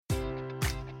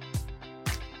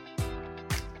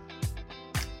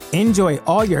Enjoy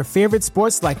all your favorite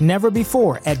sports like never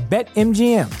before at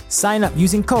BetMGM. Sign up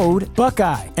using code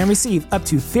Buckeye and receive up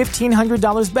to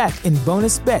 $1,500 back in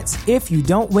bonus bets if you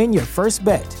don't win your first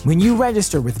bet. When you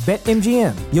register with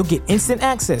BetMGM, you'll get instant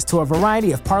access to a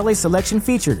variety of parlay selection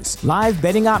features, live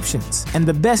betting options, and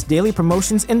the best daily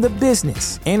promotions in the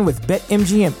business. And with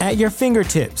BetMGM at your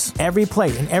fingertips, every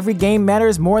play and every game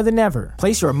matters more than ever.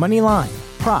 Place your money line,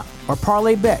 prop, or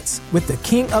parlay bets with the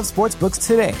king of sportsbooks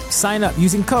today. Sign up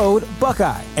using code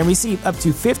Buckeye and receive up to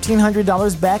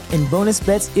 $1,500 back in bonus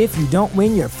bets if you don't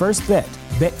win your first bet.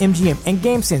 BetMGM and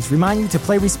GameSense remind you to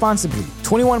play responsibly.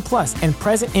 21 plus and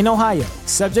present in Ohio,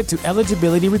 subject to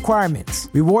eligibility requirements.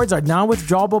 Rewards are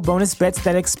non-withdrawable bonus bets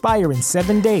that expire in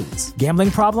 7 days. Gambling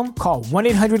problem? Call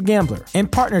 1-800-GAMBLER. In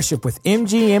partnership with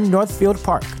MGM Northfield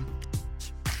Park.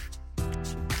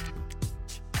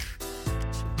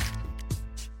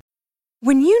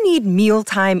 When you need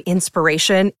mealtime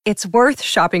inspiration, it's worth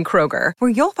shopping Kroger, where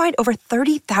you'll find over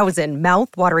 30,000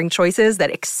 mouth-watering choices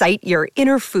that excite your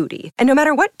inner foodie. And no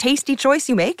matter what tasty choice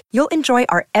you make, you'll enjoy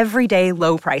our everyday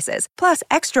low prices, plus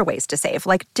extra ways to save,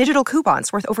 like digital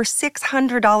coupons worth over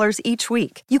 $600 each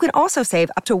week. You can also save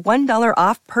up to $1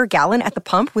 off per gallon at the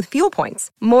pump with fuel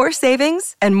points. More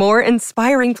savings and more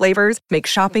inspiring flavors make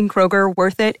shopping Kroger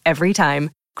worth it every time.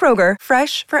 Kroger,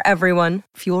 fresh for everyone.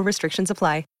 Fuel restrictions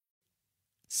apply.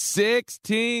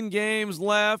 16 games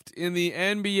left in the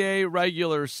NBA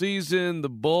regular season. The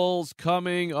Bulls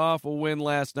coming off a win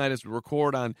last night as we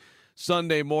record on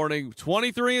Sunday morning.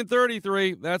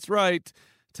 23-33, that's right.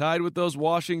 Tied with those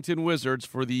Washington Wizards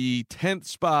for the 10th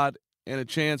spot and a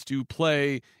chance to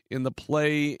play in the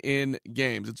play-in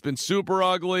games. It's been super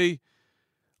ugly.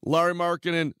 Lauri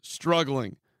Markkanen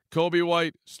struggling. Coby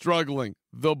White struggling.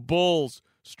 The Bulls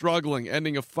struggling,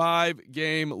 ending a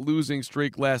 5-game losing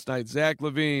streak last night. Zach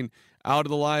LaVine out of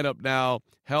the lineup now.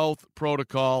 Health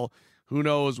protocol. Who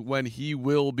knows when he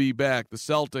will be back. The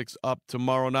Celtics up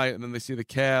tomorrow night, and then they see the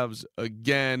Cavs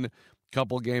again.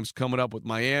 Couple games coming up with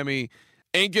Miami.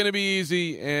 Ain't going to be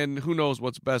easy, and who knows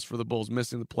what's best for the Bulls.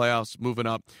 Missing the playoffs, moving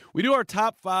up. We do our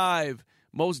top 5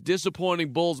 most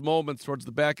disappointing Bulls moments towards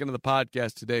the back end of the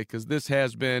podcast today, because this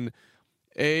has been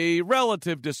a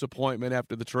relative disappointment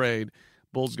after the trade.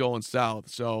 Bulls going south.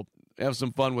 So have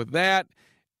some fun with that.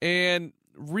 And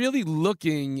really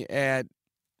looking at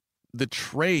the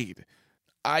trade,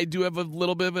 I do have a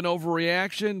little bit of an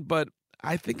overreaction, but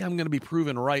I think I'm going to be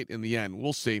proven right in the end.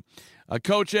 We'll see.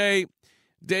 Coach A,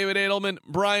 David Edelman,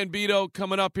 Brian Beto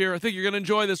coming up here. I think you're going to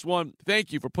enjoy this one.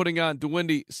 Thank you for putting on the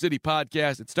Windy City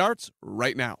Podcast. It starts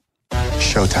right now.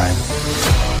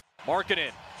 Showtime.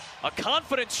 Markkanen, a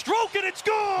confident stroke, and it's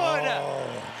good!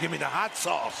 Oh, give me the hot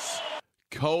sauce.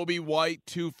 Coby White,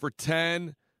 2 for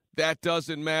 10. That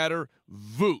doesn't matter.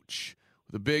 Vooch,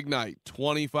 the big night,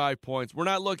 25 points. We're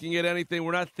not looking at anything.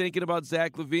 We're not thinking about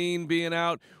Zach LaVine being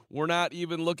out. We're not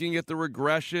even looking at the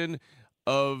regression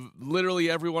of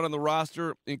literally everyone on the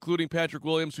roster, including Patrick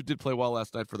Williams, who did play well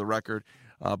last night for the record.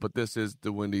 But this is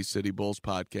the Windy City Bulls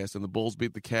podcast, and the Bulls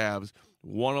beat the Cavs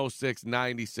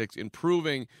 106-96,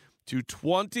 improving to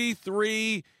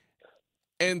 23-33,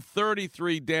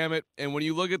 damn it. And when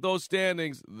you look at those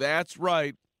standings, that's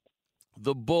right.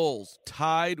 The Bulls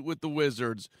tied with the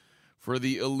Wizards for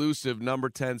the elusive number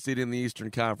 10 seed in the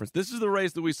Eastern Conference. This is the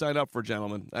race that we signed up for,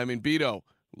 gentlemen. I mean, Beto,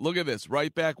 look at this.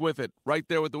 Right back with it. Right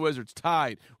there with the Wizards.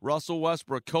 Tied. Russell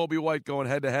Westbrook, Coby White going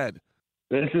head-to-head.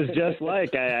 This is just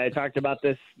like I talked about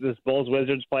this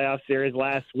Bulls-Wizards playoff series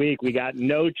last week. We got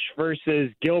Noach versus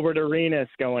Gilbert Arenas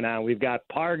going on. We've got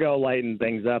Pargo lighting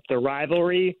things up. The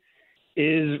rivalry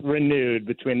is renewed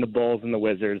between the Bulls and the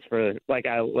Wizards for, like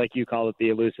you call it, the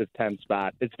elusive 10th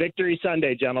spot. It's Victory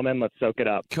Sunday, gentlemen. Let's soak it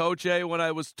up. Coach A, when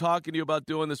I was talking to you about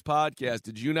doing this podcast,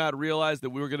 did you not realize that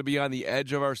we were going to be on the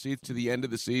edge of our seats to the end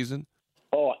of the season?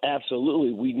 Oh,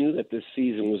 absolutely. We knew that this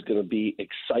season was going to be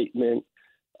excitement.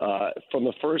 From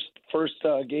the first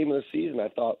game of the season, I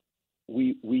thought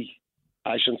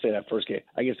I shouldn't say that first game.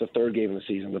 I guess the third game of the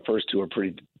season, the first two are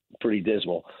pretty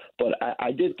dismal. But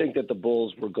I did think that the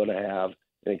Bulls were going to have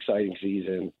an exciting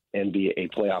season and be a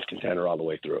playoff contender all the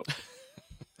way through.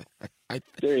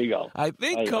 There you go. I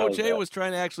think Coach A was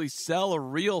trying to actually sell a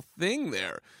real thing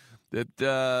there. That,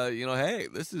 hey,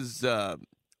 this is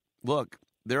look,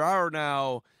 there are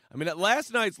now – I mean, at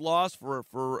last night's loss for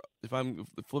if I'm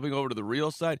flipping over to the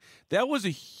real side, that was a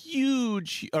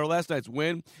huge – or last night's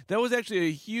win, that was actually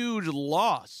a huge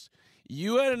loss.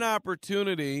 You had an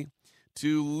opportunity –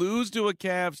 to lose to a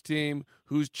Cavs team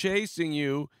who's chasing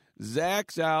you.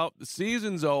 Zach's out. The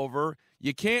season's over.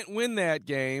 You can't win that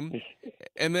game.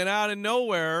 And then out of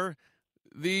nowhere,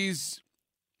 these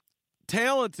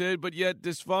talented but yet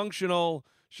dysfunctional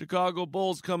Chicago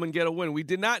Bulls come and get a win. We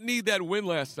did not need that win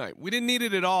last night. We didn't need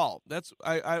it at all. That's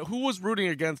who was rooting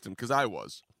against him? Because I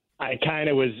was. I kind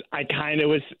of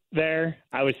was there.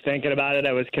 I was thinking about it.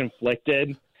 I was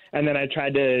conflicted. And then I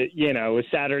tried to, it was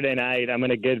Saturday night. I'm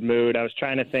in a good mood. I was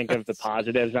trying to think of the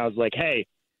positives. And I was like, hey,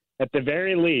 at the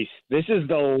very least, this is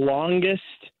the longest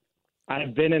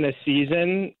I've been in a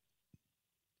season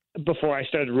before I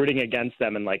started rooting against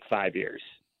them in like 5 years.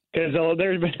 Because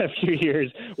there's been a few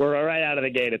years where right out of the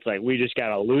gate, it's like, we just got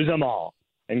to lose them all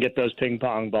and get those ping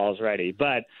pong balls ready.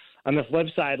 But on the flip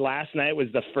side, last night was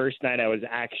the first night I was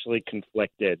actually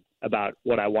conflicted about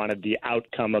what I wanted the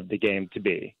outcome of the game to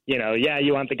be. You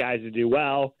want the guys to do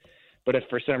well, but if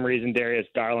for some reason Darius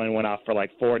Garland went off for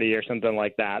like 40 or something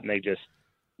like that and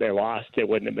they lost, it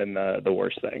wouldn't have been the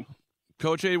worst thing.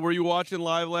 Coach A, were you watching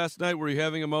live last night? Were you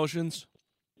having emotions?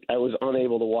 I was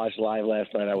unable to watch live last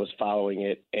night. I was following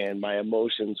it, and my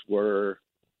emotions were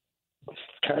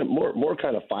kind of more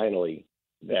kind of finally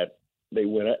that they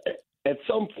win. At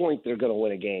some point, they're going to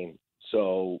win a game,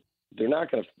 so they're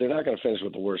not going to finish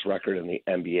with the worst record in the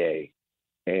NBA.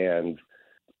 And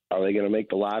are they going to make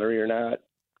the lottery or not?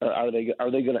 Are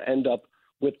they going to end up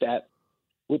with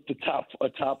the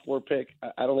top 4 pick?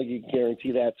 I don't think you can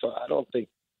guarantee that. So I don't think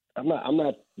I'm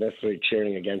not necessarily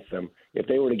cheering against them. If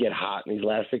they were to get hot in these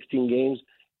last 16 games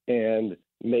and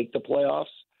make the playoffs,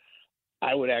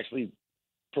 I would actually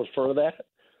prefer that.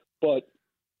 But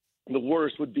the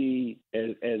worst would be,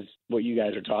 as what you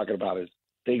guys are talking about, is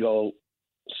they go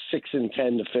 6-10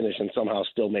 to finish and somehow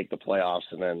still make the playoffs,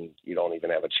 and then you don't even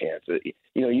have a chance.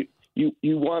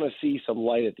 You want to see some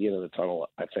light at the end of the tunnel,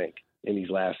 I think, in these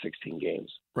last 16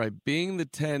 games. Right, being the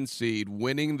 10 seed,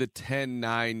 winning the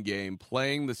 10-9 game,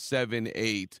 playing the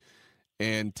 7-8,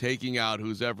 and taking out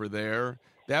who's ever there.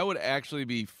 That would actually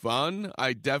be fun.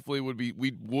 I definitely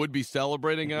would be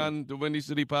celebrating on the Windy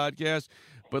City podcast.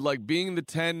 But like being the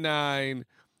 10-9,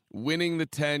 winning the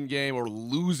 10 game or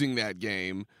losing that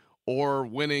game, or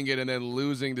winning it and then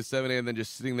losing to 7-8 and then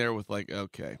just sitting there with like,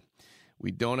 okay, we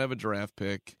don't have a draft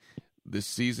pick. This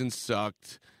season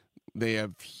sucked. They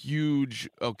have huge,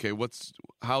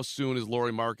 how soon is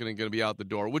Lauri Markkanen going to be out the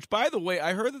door? Which, by the way,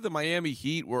 I heard that the Miami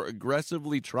Heat were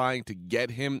aggressively trying to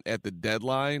get him at the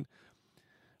deadline,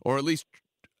 or at least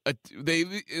they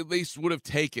at least would have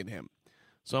taken him.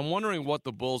 So I'm wondering what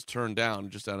the Bulls turned down,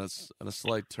 just on a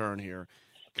slight turn here.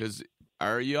 Because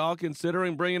are y'all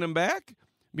considering bringing him back?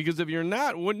 Because if you're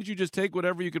not, wouldn't you just take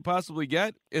whatever you could possibly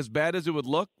get, as bad as it would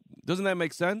look? Doesn't that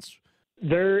make sense?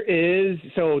 There is.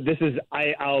 So this is,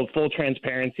 I'll full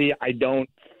transparency. I don't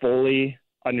fully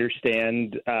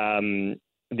understand the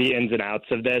ins and outs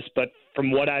of this, but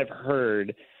from what I've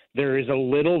heard, there is a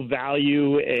little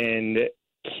value in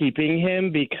keeping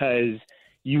him because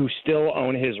you still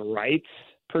own his rights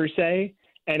per se,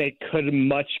 and it could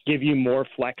much give you more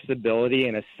flexibility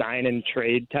in a sign and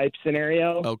trade type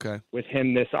scenario. Okay. With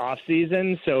him this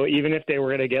offseason. So even if they were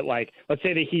going to get, like, let's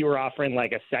say the Heat were offering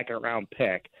like a second round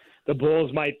pick, the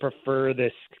Bulls might prefer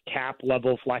this cap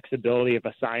level flexibility of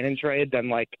a sign and trade than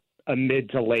like a mid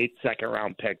to late second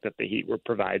round pick that the Heat would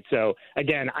provide. So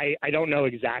again, I don't know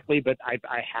exactly, but I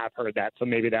have heard that. So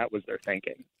maybe that was their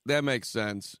thinking. That makes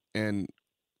sense. And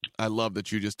I love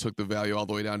that you just took the value all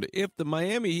the way down to if the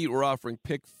Miami Heat were offering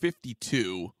pick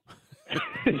 52.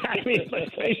 I mean,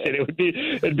 let's face it,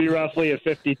 it'd be roughly a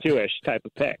 52-ish type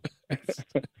of pick.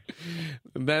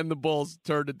 And then the Bulls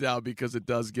turned it down because it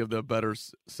does give them better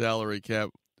salary cap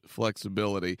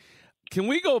flexibility. Can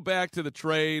we go back to the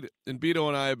trade? And Beto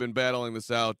and I have been battling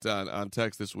this out on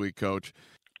text this week, Coach.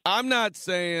 I'm not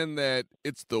saying that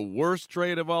it's the worst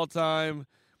trade of all time,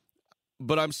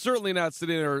 but I'm certainly not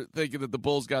sitting there thinking that the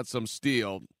Bulls got some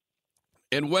steal.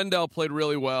 And Wendell played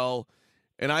really well,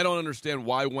 and I don't understand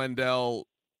why Wendell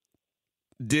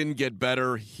didn't get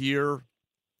better here.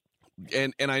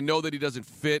 And I know that he doesn't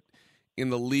fit in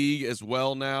the league as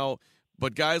well now,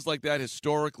 but guys like that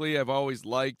historically I've always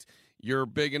liked. You're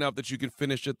big enough that you can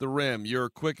finish at the rim. You're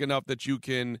quick enough that you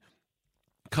can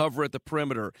cover at the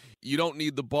perimeter. You don't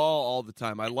need the ball all the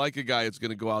time. I like a guy that's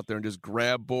going to go out there and just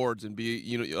grab boards and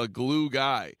be, a glue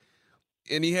guy.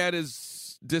 And he had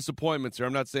his disappointments here.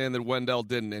 I'm not saying that Wendell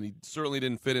didn't, and he certainly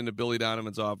didn't fit into Billy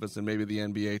Donovan's office and maybe the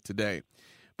NBA today.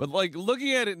 But like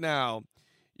looking at it now,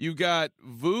 you've got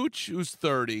Vooch, who's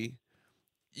 30.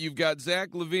 You've got Zach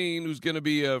LaVine, who's going to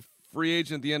be a free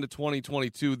agent at the end of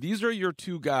 2022. These are your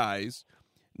two guys.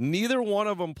 Neither one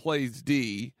of them plays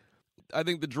D. I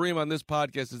think the dream on this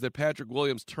podcast is that Patrick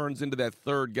Williams turns into that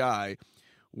third guy,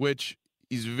 which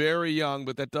he's very young,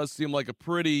 but that does seem like a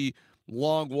pretty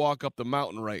long walk up the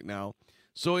mountain right now.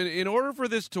 So in order for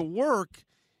this to work,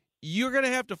 you're going to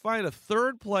have to find a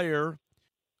third player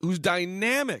who's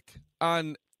dynamic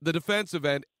on the defensive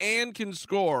end and can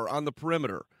score on the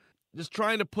perimeter. Just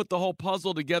trying to put the whole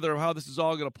puzzle together of how this is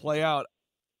all going to play out,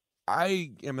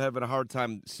 I am having a hard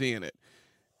time seeing it.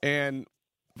 And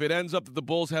if it ends up that the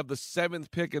Bulls have the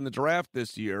 7th pick in the draft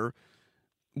this year,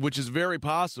 which is very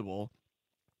possible,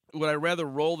 would I rather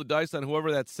roll the dice on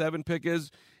whoever that 7 pick is?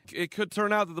 It could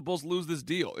turn out that the Bulls lose this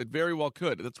deal. It very well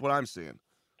could. That's what I'm seeing.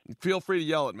 Feel free to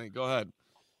yell at me. Go ahead.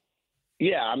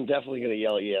 Yeah, I'm definitely going to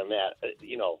yell at you on that.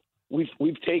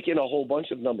 We've taken a whole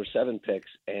bunch of number 7 picks,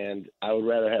 and I would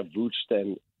rather have Vooch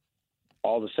than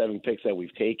all the 7 picks that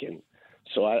we've taken.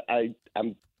 So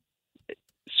I'm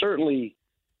certainly,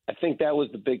 I think that was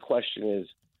the big question, is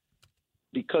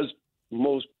because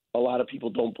a lot of people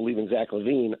don't believe in Zach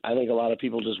LaVine. I think a lot of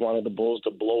people just wanted the Bulls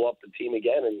to blow up the team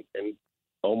again and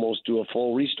almost do a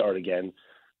full restart again.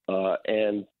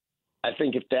 And I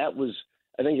think if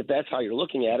that's how you're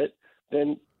looking at it,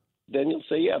 then you'll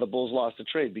say, yeah, the Bulls lost the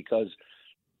trade, because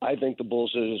I think the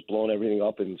Bulls should have just blown everything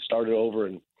up and started over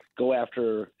and go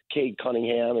after Cade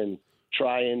Cunningham and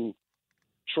try and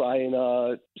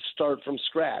start from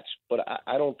scratch. But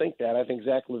I don't think that. I think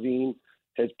Zach LaVine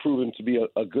has proven to be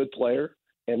a good player,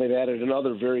 and they've added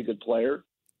another very good player.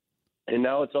 And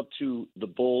now it's up to the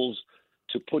Bulls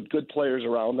to put good players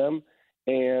around them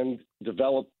and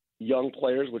develop young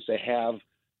players, which they have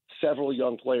several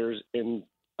young players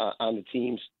on the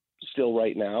teams still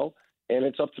right now. And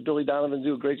it's up to Billy Donovan to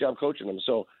do a great job coaching them.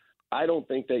 So I don't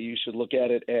think that you should look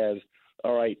at it as,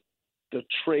 all right, the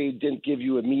trade didn't give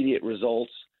you immediate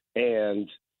results, and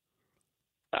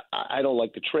I don't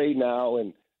like the trade now.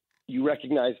 And you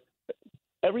recognize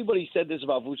everybody said this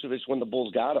about Vucevic when the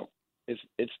Bulls got him.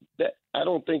 It's that I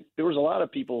don't think there was a lot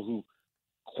of people who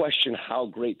questioned how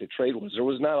great the trade was. There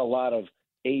was not a lot of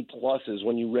A pluses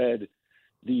when you read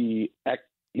the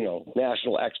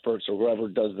national experts or whoever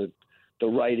does the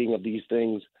writing of these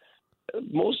things.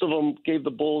 Most of them gave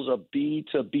the Bulls a B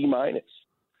to B minus.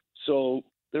 So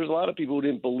there's a lot of people who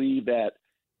didn't believe that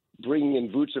bringing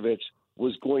in Vucevic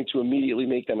was going to immediately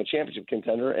make them a championship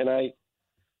contender, and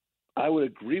I would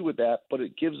agree with that, but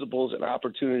it gives the Bulls an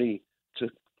opportunity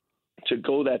to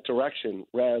go that direction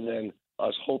rather than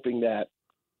us hoping that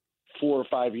 4 or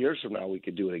 5 years from now we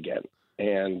could do it again.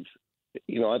 And,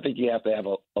 I think you have to have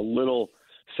a little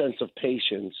sense of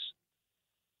patience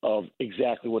of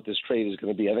exactly what this trade is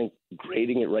going to be. I think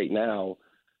grading it right now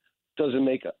doesn't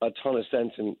make a ton of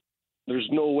sense, and there's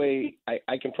no way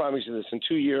I can promise you this. In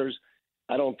 2 years,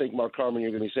 I don't think, Mark Carman,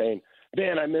 you're going to be saying,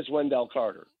 man, I miss Wendell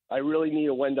Carter. I really need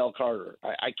a Wendell Carter.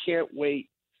 I can't wait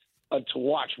to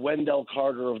watch Wendell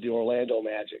Carter of the Orlando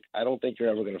Magic. I don't think you're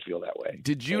ever going to feel that way.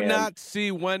 Did you not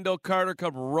see Wendell Carter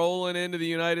come rolling into the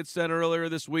United Center earlier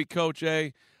this week, Coach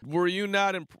A? Were you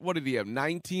not what did he have,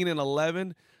 19 and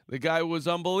 11? The guy was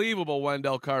unbelievable,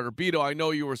 Wendell Carter. Beto, I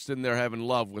know you were sitting there having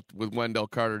love with Wendell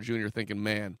Carter Jr., thinking,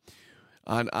 man,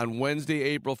 on Wednesday,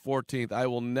 April 14th, I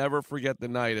will never forget the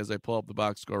night, as I pull up the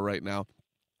box score right now.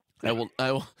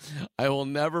 I will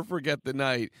never forget the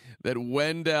night that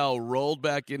Wendell rolled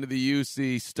back into the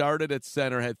UC, started at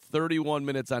center, had 31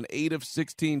 minutes on 8 of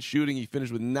 16 shooting. He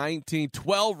finished with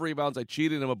 12 rebounds. I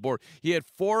cheated him a board. He had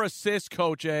 4 assists,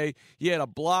 Coach A. He had a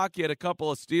block. He had a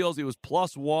couple of steals. He was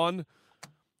 +1.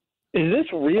 Is this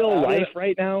real life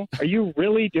right now? Are you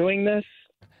really doing this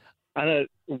on a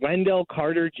Wendell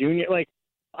Carter Jr.? Like,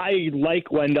 I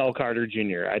like Wendell Carter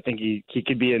Jr. I think he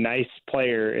could be a nice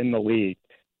player in the league.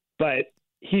 But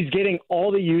he's getting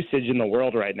all the usage in the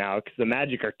world right now because the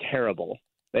Magic are terrible.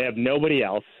 They have nobody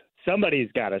else. Somebody's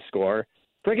got to score.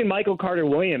 Freaking Michael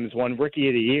Carter-Williams won Rookie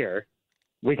of the Year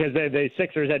because the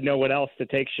Sixers had no one else to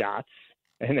take shots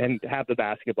and have the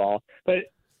basketball.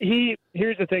 But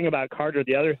here's the thing about Carter.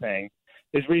 The other thing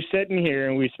is we're sitting here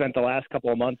and we spent the last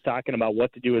couple of months talking about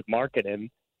what to do with marketing.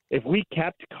 If we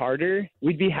kept Carter,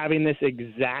 we'd be having this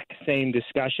exact same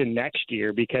discussion next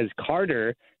year because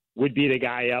Carter would be the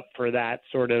guy up for that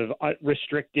sort of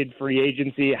restricted free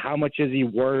agency. How much is he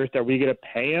worth? Are we going to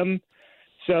pay him?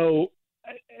 So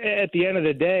at the end of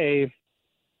the day,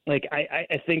 like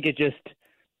I think it just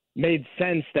made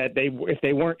sense that if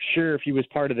they weren't sure if he was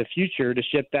part of the future, to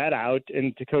ship that out.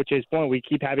 And to Coach A's point, we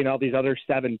keep having all these other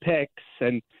 7 picks,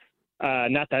 and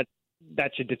not that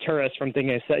should deter us from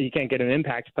thinking you can't get an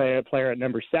impact player at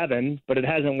number 7, but it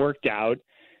hasn't worked out.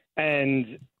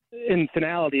 And in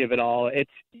finality of it all, this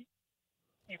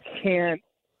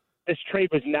trade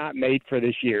was not made for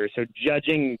this year. So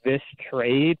judging this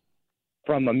trade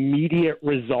from immediate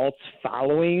results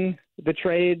following the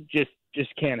trade just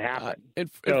can't happen.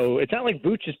 So it's not like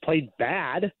Vooch has played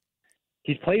bad.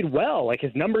 He's played well. Like,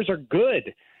 his numbers are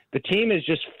good. the team is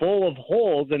just full of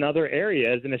holes in other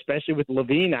areas, and especially with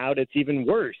Levine out, it's even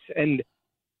worse. And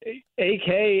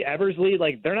AK, Eversley,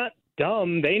 like, they're not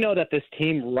dumb. They know that this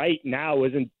team right now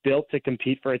isn't built to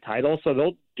compete for a title, so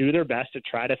they'll do their best to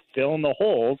try to fill in the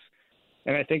holes.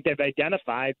 And I think they've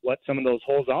identified what some of those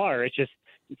holes are. It's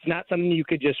not something you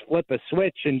could just flip a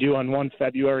switch and do on one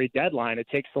February deadline. It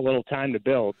takes a little time to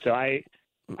build. So I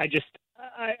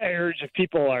urge, if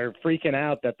people are freaking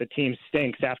out that the team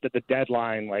stinks after the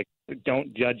deadline, like,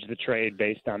 don't judge the trade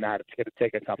based on that. It's going to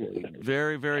take a couple of weeks.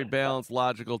 Very, very balanced,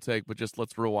 logical take, but just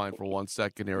let's rewind for 1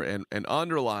 second here and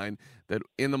underline that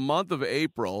in the month of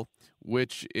April,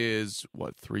 which is,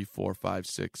 3, 4, 5,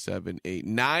 6, 7, 8,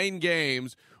 9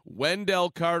 games, Wendell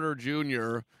Carter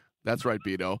Jr., that's right,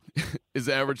 Beto, is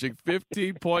averaging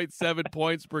 15.7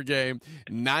 points per game,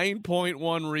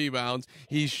 9.1 rebounds.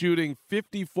 He's shooting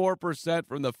 54%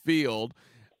 from the field.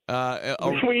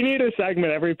 We need a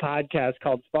segment every podcast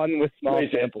called "Fun with Small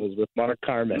Samples" with Mark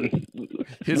Carman.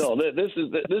 This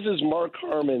is Mark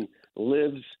Carman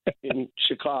lives in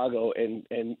Chicago and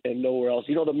nowhere else.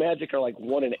 You know, the Magic are like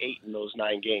 1-8 in those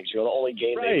 9 games. You know, the only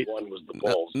game they won was the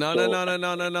Bulls.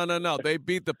 No. They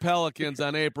beat the Pelicans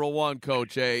on April 1,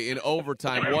 Coach A, in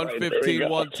overtime,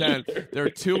 115-110. They're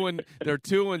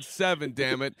 2-7,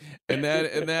 damn it. And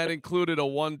that included a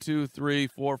 1, 2, 3,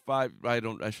 4, 5. I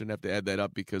shouldn't have to add that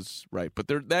up because but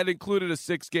that included a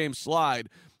 6-game slide.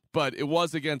 But it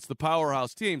was against the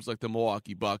powerhouse teams like the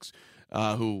Milwaukee Bucks,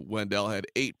 who Wendell had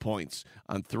 8 points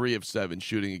on 3 of 7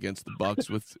 shooting against the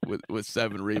Bucks with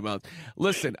 7 rebounds.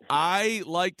 Listen, I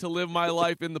like to live my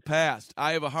life in the past.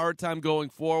 I have a hard time going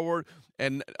forward,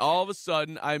 and all of a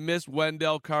sudden I miss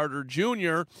Wendell Carter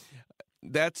Jr.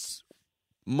 That's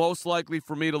most likely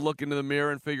for me to look into the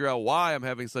mirror and figure out why I'm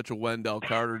having such a Wendell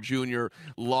Carter Jr.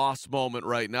 loss moment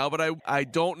right now. But I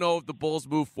don't know if the Bulls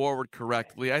move forward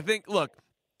correctly. I think, look,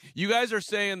 you guys are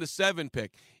saying the 7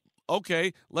 pick.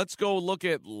 Okay, let's go look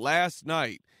at last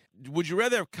night. Would you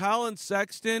rather have Colin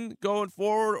Sexton going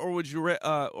forward, or would you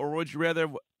rather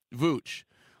have Vooch?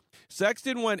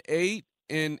 Sexton went 8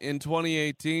 in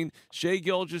 2018. Shai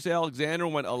Gilgeous-Alexander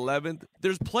went 11th.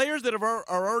 There's players that are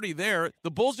already there.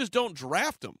 The Bulls just don't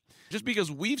draft them. Just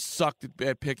because we've sucked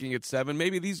at picking at 7,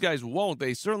 maybe these guys won't.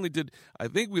 They certainly did. I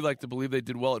think we like to believe they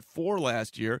did well at 4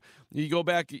 last year. You go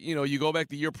back the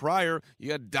year prior,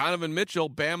 you had Donovan Mitchell,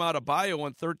 Bam Adebayo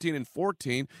went 13 and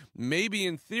 14. Maybe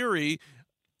in theory,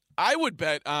 I would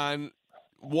bet on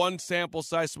small sample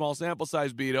size,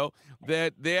 Beto,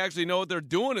 that they actually know what they're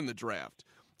doing in the draft.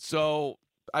 So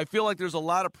I feel like there's a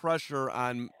lot of pressure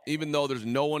on, even though there's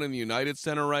no one in the United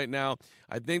Center right now,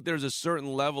 I think there's a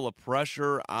certain level of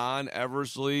pressure on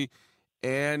Eversley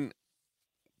and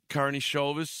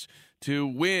Karnisovas to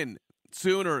win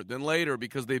sooner than later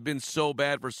because they've been so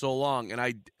bad for so long.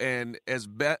 And as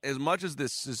much as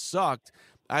this has sucked,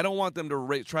 I don't want them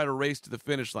to try to race to the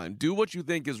finish line. Do what you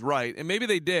think is right, and maybe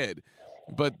they did,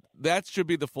 but that should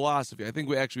be the philosophy. I think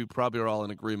we probably are all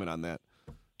in agreement on that.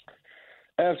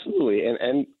 Absolutely,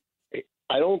 and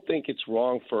I don't think it's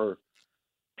wrong for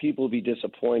people to be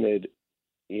disappointed,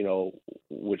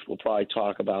 which we'll probably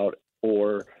talk about,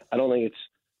 or I don't think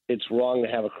it's wrong to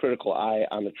have a critical eye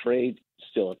on the trade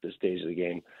still at this stage of the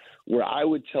game, where I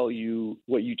would tell you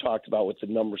what you talked about with the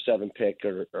number 7 pick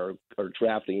or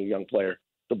drafting a young player.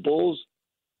 The Bulls,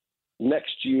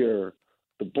 next year,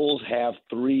 the Bulls have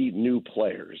 3 new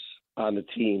players on the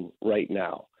team right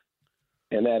now,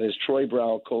 and that is Troy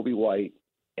Brown, Kobe White,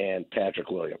 and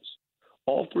Patrick Williams.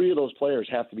 All 3 of those players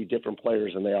have to be different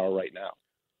players than they are right now.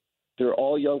 They're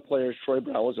all young players. Troy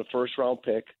Brown was a first-round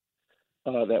pick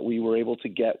that we were able to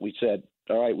get. We said,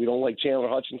 all right, we don't like Chandler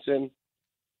Hutchinson.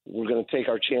 We're going to take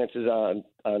our chances on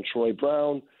Troy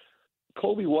Brown.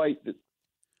 Kobe White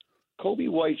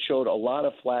showed a lot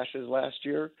of flashes last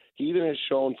year. He even has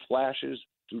shown flashes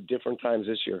through different times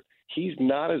this year. He's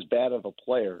not as bad of a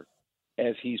player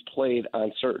as he's played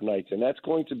on certain nights, and that's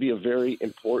going to be a very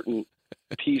important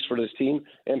piece for this team.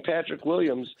 And Patrick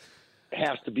Williams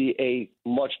has to be a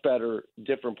much better,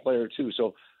 different player too.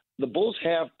 So the Bulls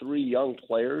have 3 young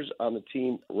players on the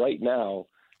team right now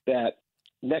that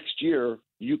next year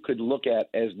you could look at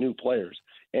as new players.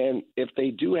 And if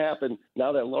they do happen,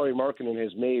 now that Lauri Markkanen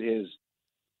has made his,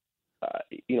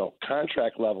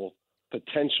 contract level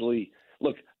potentially.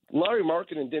 Look, Lauri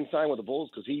Markkanen didn't sign with the Bulls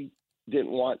because he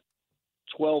didn't want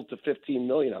 12 to 15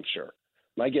 million, I'm sure.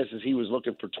 My guess is he was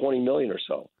looking for 20 million or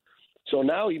so. So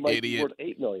now he might be worth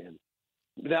 8 million.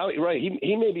 Now, right,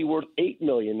 he may be worth 8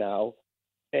 million now,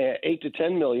 8 to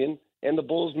 10 million, and the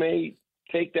Bulls may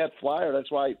take that flyer.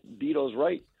 That's why Beto's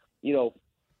right.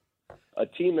 A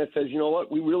team that says, you know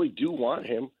what, we really do want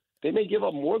him, they may give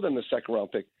up more than the second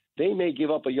round pick. they may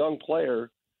give up a young player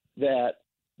that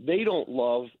they don't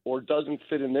love or doesn't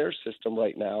fit in their system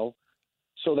right now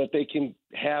so that they can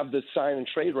have the sign and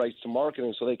trade rights to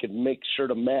marketing so they can make sure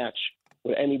to match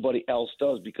what anybody else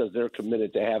does because they're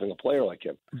committed to having a player like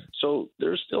him. So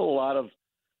there's still a lot of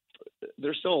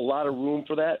room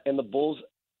for that, and the Bulls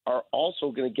are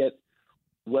also going to get,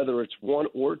 whether it's one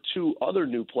or two other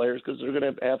new players, because they're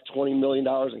going to have $20 million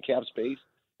in cap space,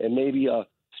 and maybe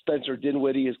Spencer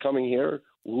Dinwiddie is coming here,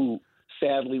 who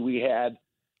sadly we had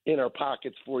in our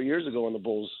pockets 4 years ago, and the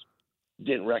Bulls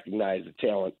didn't recognize the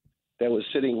talent that was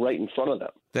sitting right in front of them.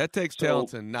 That takes talent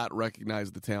to not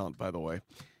recognize the talent, by the way.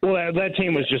 Well, that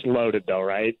team was just loaded, though,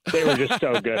 right? They were just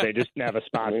so good. They just didn't have a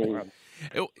spot for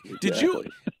them. Did you?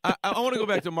 I want to go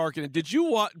back to marketing. Did you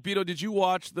watch, Beto? Did you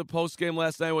watch the post game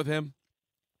last night with him?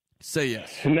 Say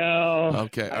yes. No.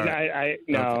 Okay. All right.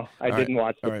 I didn't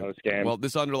watch the post game. Well,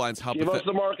 this underlines how give us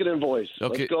the marketing voice.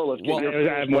 Okay. Let's go. Let's get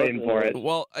I'm waiting for it.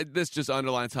 Well, this just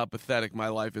underlines how pathetic my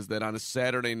life is. That on a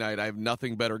Saturday night, I have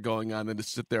nothing better going on than to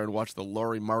sit there and watch the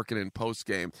Lauri Markkanen post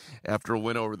game after a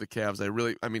win over the Cavs.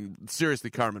 I mean, seriously,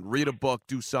 Carmen, read a book,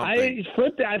 do something.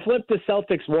 I flipped the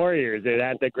Celtics Warriors. It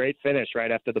had the great finish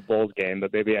right after the Bulls game,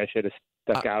 but maybe I should have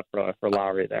stuck out for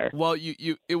Lauri there. Well,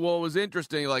 it was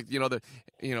interesting. Like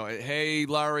hey,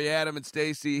 Lauri, Adam, and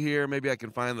Stacy here. Maybe I can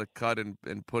find the cut and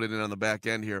put it in on the back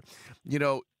end here.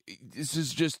 This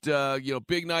is just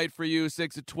big night for you.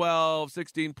 6 of 12,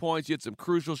 16 points. You had some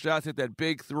crucial shots. Hit that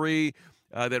big three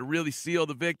that really sealed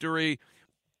the victory.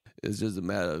 It's just a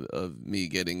matter of me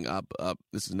getting up.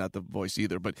 This is not the voice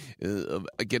either, but of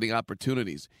getting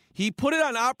opportunities. He put it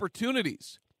on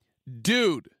opportunities.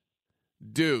 Dude,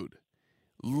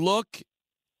 look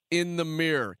in the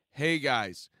mirror. Hey,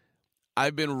 guys,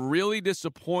 I've been really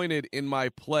disappointed in my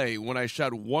play when I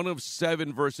shot 1 of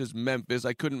 7 versus Memphis.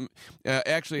 I couldn't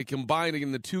actually combined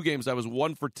in the 2 games. I was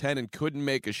 1 for 10 and couldn't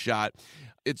make a shot.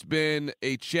 It's been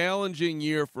a challenging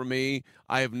year for me.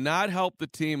 I have not helped the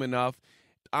team enough.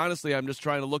 Honestly, I'm just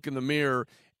trying to look in the mirror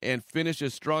and finish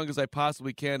as strong as I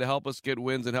possibly can to help us get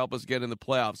wins and help us get in the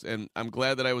playoffs. And I'm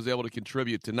glad that I was able to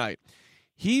contribute tonight.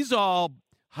 He's all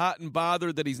hot and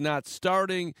bothered that he's not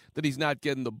starting, that he's not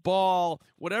getting the ball,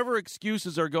 whatever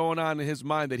excuses are going on in his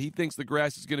mind that he thinks the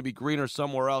grass is going to be greener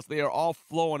somewhere else, they are all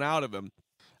flowing out of him.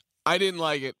 I didn't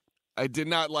like it. I did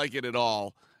not like it at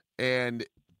all. And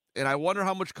I wonder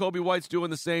how much Kobe White's doing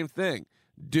the same thing.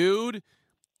 Dude,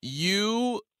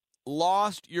 you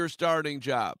lost your starting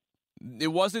job. It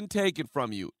wasn't taken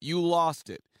from you. You lost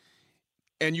it.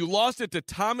 And you lost it to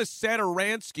Thomas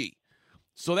Satoransky.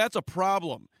 So that's a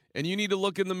problem. And you need to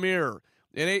look in the mirror.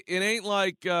 It ain't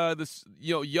like this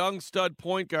young stud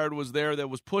point guard was there that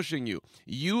was pushing you.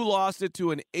 You lost it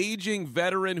to an aging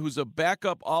veteran who's a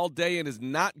backup all day and is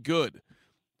not good.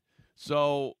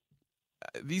 So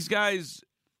these guys,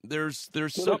 there's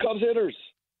some the Cubs hitters.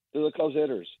 They're the Cubs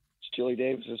hitters. It's Chili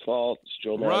Davis's fault. It's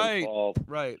Joe Madden's fault.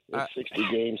 Right. It's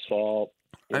 60 Games' fault.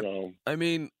 I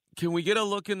mean, can we get a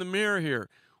look in the mirror here?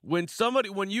 When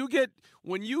you get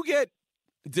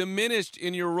diminished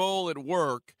in your role at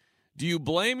work, do you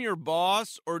blame your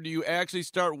boss or do you actually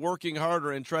start working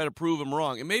harder and try to prove them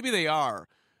wrong? And maybe they are,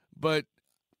 but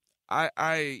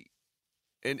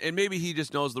and maybe he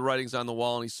just knows the writing's on the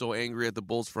wall and he's so angry at the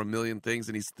Bulls for a million things,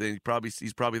 and he's probably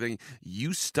thinking,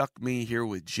 you stuck me here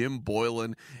with Jim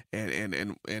Boylan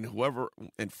and whoever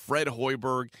and Fred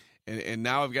Hoiberg, and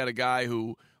now I've got a guy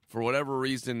who for whatever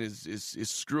reason is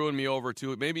screwing me over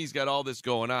too. Maybe he's got all this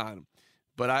going on,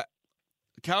 but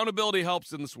accountability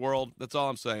helps in this world. That's all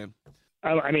I'm saying.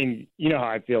 I mean, you know how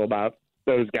I feel about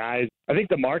those guys. I think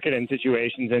the marketing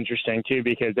situation's interesting, too,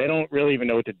 because they don't really even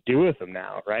know what to do with him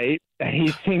now, right?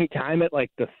 He's seeing time at,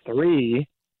 like, the 3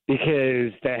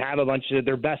 because they have a bunch of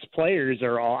their best players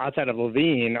are all, outside of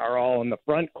Levine, are all in the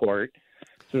front court.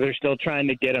 So they're still trying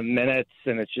to get him minutes,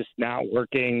 and it's just not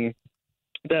working.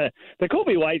 The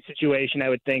Kobe White situation, I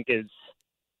would think, is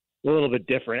a little bit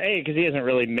different. A, because he hasn't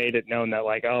really made it known that,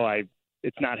 like,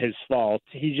 it's not his fault.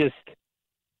 He just,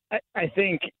 I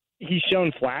think he's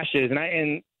shown flashes,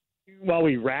 and while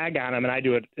we rag on him, and I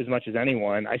do it as much as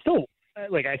anyone, I still,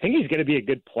 I think he's going to be a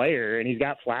good player, and he's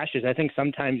got flashes. I think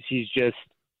sometimes he's just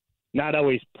not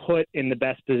always put in the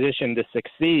best position to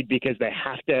succeed because they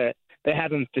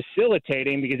have him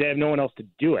facilitating because they have no one else to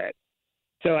do it.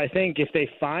 So I think if they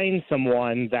find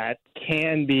someone that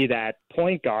can be that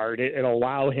point guard, it'll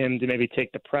allow him to maybe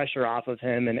take the pressure off of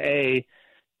him and A,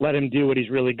 let him do what he's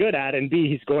really good at, and B,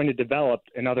 he's going to develop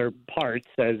in other parts,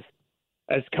 as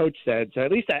Coach said. So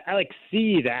at least I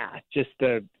see that. Just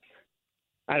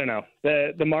I don't know.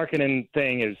 The marketing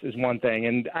thing is one thing,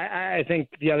 and I think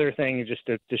the other thing, just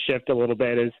to shift a little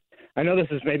bit, is I know this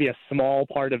is maybe a small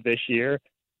part of this year.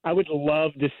 I would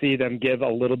love to see them give a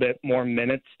little bit more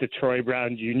minutes to Troy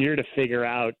Brown Jr. to figure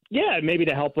out, maybe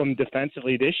to help him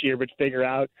defensively this year, but figure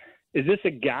out, is this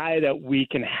a guy that we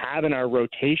can have in our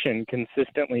rotation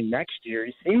consistently next year?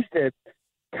 He seems to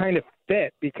kind of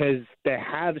fit because they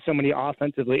have so many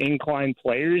offensively inclined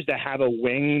players to have a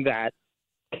wing that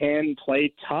can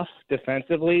play tough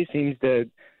defensively. Seems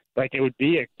to like it would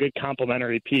be a good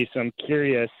complementary piece. So I'm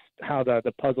curious how the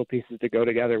puzzle pieces to go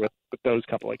together with those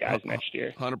couple of guys next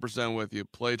year. 100% with you.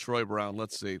 Play Troy Brown.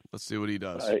 Let's see what he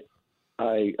does.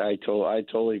 I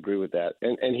totally agree with that.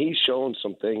 And he's shown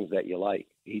some things that you like.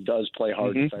 He does play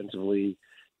hard defensively.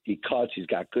 He cuts. He's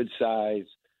got good size.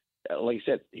 Like I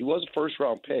said, he was a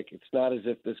first-round pick. It's not as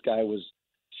if this guy was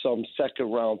some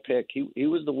second-round pick. He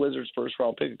was the Wizards'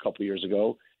 first-round pick a couple years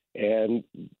ago. And,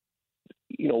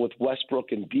 with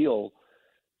Westbrook and Beal,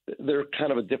 they're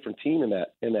kind of a different team in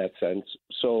that sense.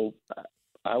 So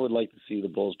I would like to see the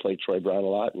Bulls play Troy Brown a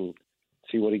lot and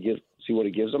see what he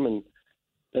gives them. And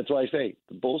that's why I say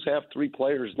the Bulls have 3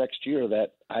 players next year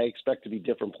that I expect to be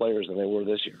different players than they were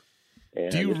this year.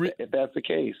 And if that's the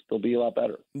case, they'll be a lot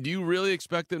better. Do you really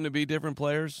expect them to be different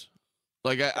players?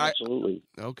 Absolutely.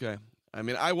 Okay. I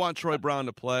mean, I want Troy Brown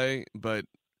to play, but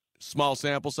small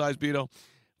sample size, Beto.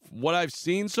 What I've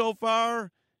seen so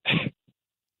far,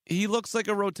 he looks like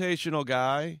a rotational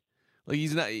guy. Like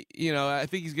he's not, I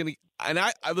think he's going to. And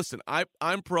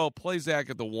I'm pro. Play Zach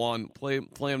at the 1. Play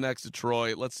him next to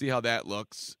Troy. Let's see how that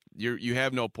looks. You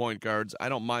have no point guards. I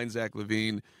don't mind Zach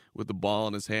LaVine with the ball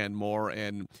in his hand more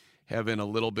and having a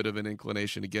little bit of an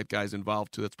inclination to get guys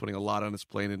involved too. That's putting a lot on his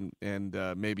plate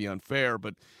and maybe unfair,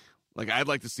 but I'd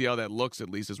like to see how that looks at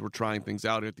least as we're trying things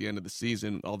out at the end of the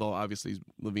season. Although obviously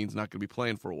LaVine's not going to be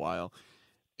playing for a while,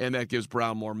 and that gives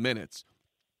Brown more minutes.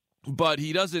 But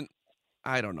he doesn't.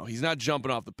 I don't know. He's not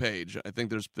jumping off the page. I think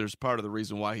there's part of the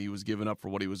reason why he was given up for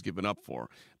what he was given up for.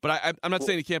 But I'm not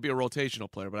saying he can't be a rotational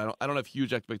player. But I don't have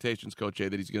huge expectations, Coach A,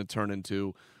 that he's going to turn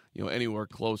into anywhere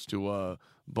close to a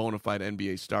bona fide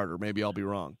NBA starter. Maybe I'll be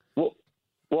wrong. Well,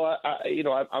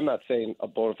 I'm not saying a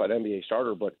bona fide NBA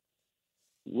starter, but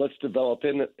let's develop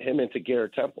him into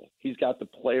Garrett Temple. He's got the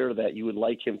player that you would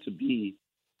like him to be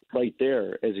right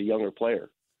there as a younger player.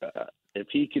 If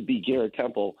he could be Garrett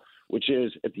Temple, which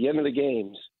is at the end of the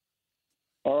games,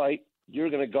 all right, you're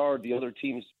going to guard the other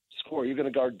team's score. You're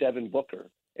going to guard Devin Booker,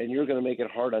 and you're going to make it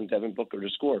hard on Devin Booker to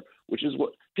score, which is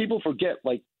what people forget,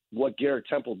 what Garrett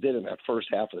Temple did in that first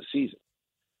half of the season.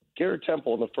 Garrett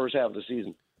Temple in the first half of the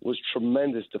season was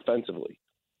tremendous defensively.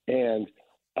 And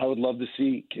I would love to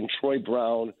see, can Troy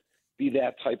Brown be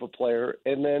that type of player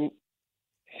and then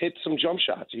hit some jump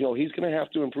shots? He's going to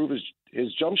have to improve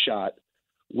his jump shot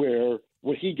where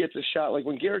when he gets a shot, like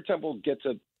when Garrett Temple gets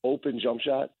an open jump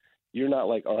shot, you're not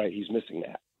like, all right, he's missing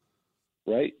that,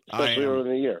 right? Especially early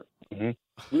in the year.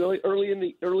 Mm-hmm. Really early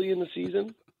in the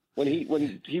season when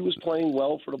he was playing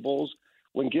well for the Bulls,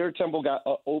 when Garrett Temple got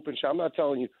an open shot, I'm not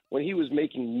telling you, when he was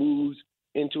making moves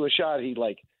into a shot, he'd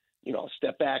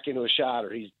step back into a shot,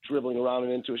 or he's dribbling around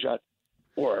and into a shot,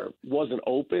 or wasn't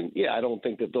open. Yeah, I don't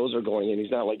think that those are going in.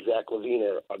 He's not like Zach LaVine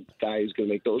or a guy who's going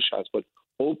to make those shots, but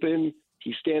open.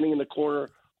 He's standing in the corner,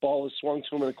 ball is swung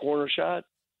to him in a corner shot.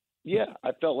 Yeah,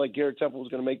 I felt like Garrett Temple was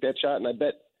going to make that shot, and I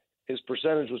bet his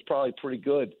percentage was probably pretty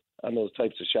good on those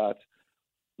types of shots.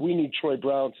 We need Troy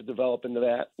Brown to develop into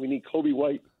that. We need Kobe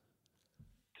White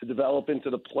to develop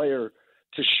into the player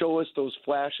to show us those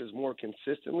flashes more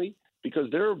consistently, because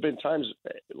there have been times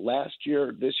last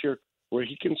year, this year, where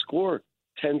he can score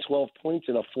 10, 12 points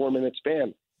in a 4-minute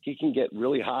span. He can get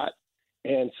really hot,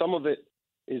 and some of it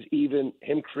is even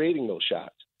him creating those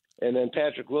shots. And then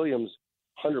Patrick Williams,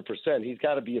 100%, he's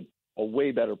got to be a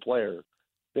way better player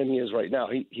than he is right now.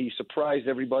 He surprised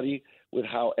everybody with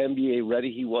how NBA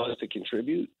ready he was to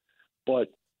contribute,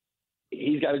 but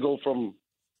he's got to go from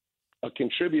a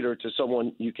contributor to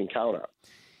someone you can count on.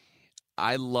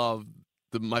 I love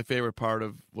my favorite part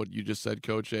of what you just said,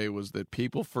 Coach A, was that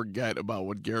people forget about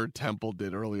what Garrett Temple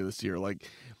did earlier this year. Like,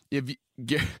 if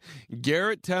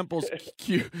Garrett Temple's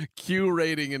Q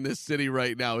rating in this city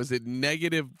right now, is it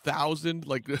 -1,000?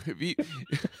 Like, if he...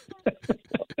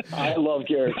 I love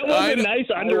Garrett. That was a nice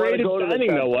underrated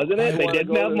signing, though, wasn't it? They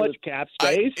didn't have much cap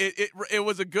space. It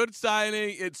was a good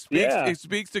signing. It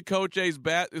speaks to Coach A's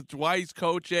bat. It's why he's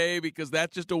Coach A, because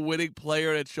that's just a winning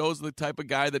player. It shows the type of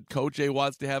guy that Coach A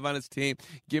wants to have on his team.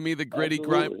 Give me the gritty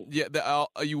grind. Yeah,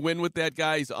 you win with that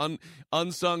guy. He's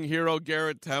unsung hero,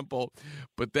 Garrett Temple.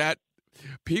 But that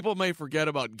people may forget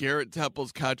about Garrett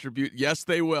Temple's contribution. Yes,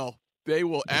 they will. They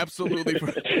will absolutely.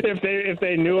 if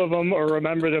they knew of him or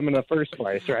remembered him in the first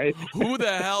place, right? Who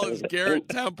the hell is Garrett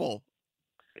Temple?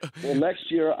 Well,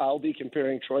 next year I'll be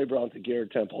comparing Troy Brown to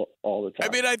Garrett Temple all the time.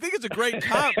 I mean, I think it's a great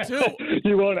comp too.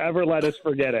 You won't ever let us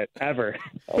forget it, ever.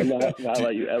 I'll not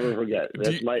let you ever forget.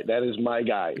 That is my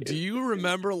guy. Do you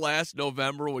remember last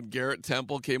November when Garrett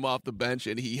Temple came off the bench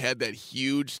and he had that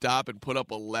huge stop and put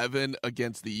up 11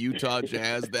 against the Utah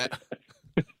Jazz?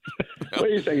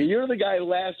 Wait a second. You're the guy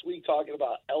last week talking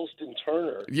about Elston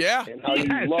Turner. Yeah. And how you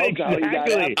loved how he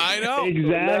got out. I know.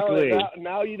 Exactly.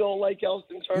 Now you don't like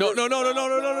Elston Turner?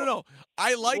 No.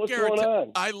 I like What's Garrett. going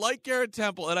on? I like Garrett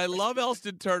Temple, and I love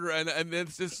Elston Turner, and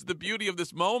this is the beauty of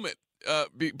this moment.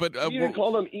 You didn't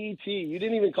call him E.T. You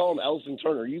didn't even call him Elston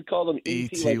Turner. You called him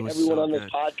E.T. like everyone so on this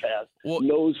good. podcast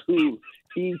knows who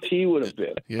E.T. would have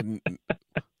been.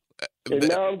 And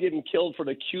now I'm getting killed for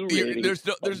the Q rating. There's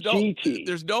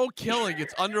no killing.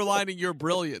 It's underlining your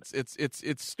brilliance.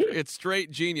 It's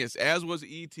straight genius. As was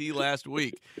E.T. last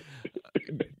week.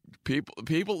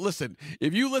 People, listen.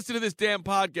 If you listen to this damn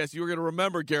podcast, you're going to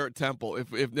remember Garrett Temple.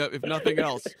 If nothing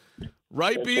else,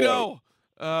 right, Beto?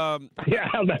 Yeah,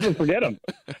 I'll never forget him.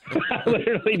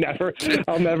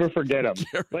 I'll never forget him.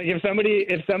 Like if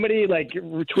somebody like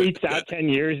tweets out 10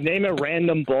 years, name a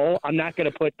random bull, I'm not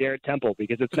going to put Garrett Temple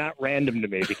because it's not random to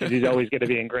me because he's always going to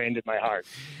be ingrained in my heart.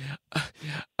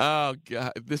 Oh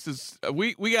God, this is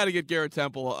we got to get Garrett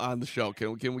Temple on the show.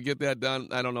 Can we get that done?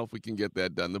 I don't know if we can get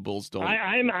that done. The Bulls don't.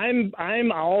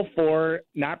 I'm all for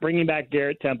not bringing back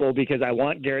Garrett Temple because I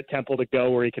want Garrett Temple to go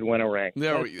where he can win a ring.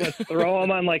 Let's throw him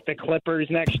on like the Clippers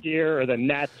next year or the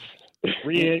Nets.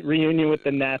 Reunion with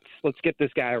the Nets. Let's get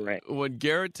this guy a ring. When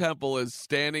Garrett Temple is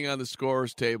standing on the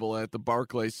scorer's table at the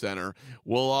Barclays Center,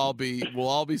 we'll all be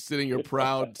sitting here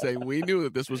proud, saying we knew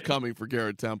that this was coming for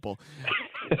Garrett Temple.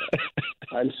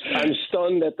 I'm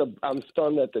stunned that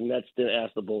the Nets didn't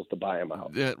ask the Bulls to buy him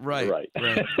out. Yeah, right.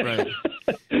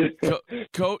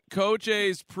 Coach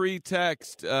A's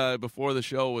pretext before the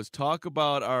show was talk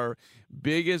about our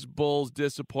biggest Bulls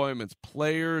disappointments,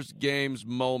 players, games,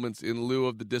 moments in lieu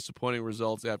of the disappointing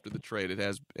results after the trade.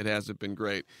 It hasn't been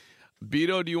great.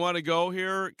 Beto, do you want to go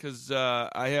here? Because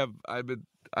I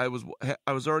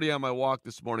was already on my walk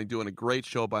this morning doing a great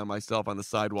show by myself on the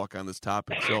sidewalk on this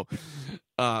topic. So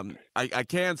I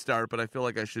can start, but I feel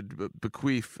like I should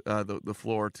bequeath the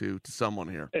floor to someone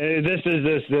here. This is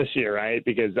this year, right?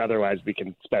 Because otherwise we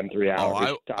can spend 3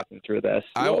 hours talking through this.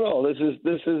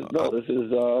 This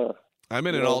is. I'm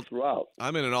in an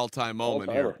all-time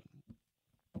moment here.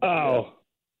 Oh,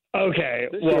 okay.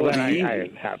 Well, then I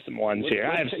have some ones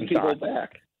here. I have some thoughts.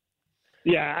 Back.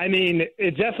 Yeah, I mean,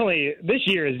 this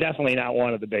year is definitely not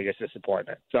one of the biggest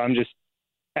disappointments. So I'm just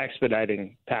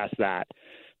expediting past that.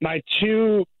 My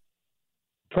two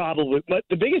but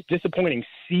the biggest disappointing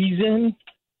season,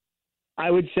 I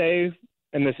would say,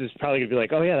 and this is probably going to be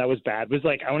like, oh, yeah, that was bad, was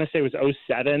like, I want to say it was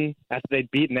 2007 after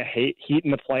they'd beaten the Heat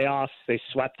in the playoffs. They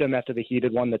swept them after the Heat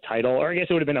had won the title. Or I guess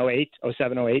it would have been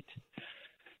 2007, 2008.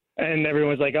 And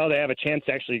everyone was like, oh, they have a chance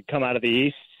to actually come out of the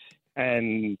East.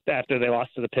 And after they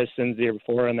lost to the Pistons the year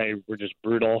before, and they were just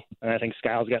brutal. And I think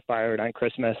Skiles got fired on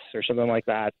Christmas or something like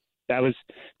that. That was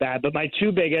bad. But my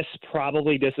two biggest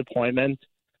probably disappointment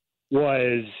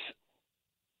was,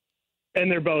 and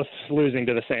they're both losing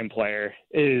to the same player,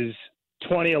 is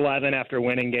 2011 after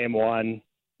winning Game 1,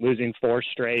 losing 4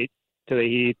 straight to the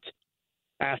Heat.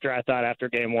 After I thought after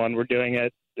Game 1 we're doing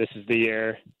it, this is the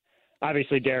year.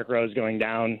 Obviously, Derrick Rose going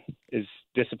down is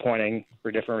disappointing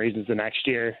for different reasons the next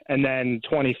year. And then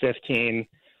 2015,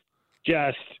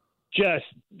 just if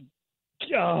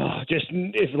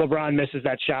LeBron misses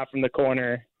that shot from the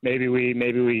corner, maybe we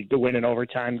win in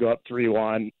overtime, go up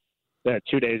 3-1.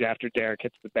 2 days after Derrick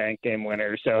hits the bank game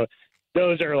winner. So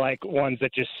those are like ones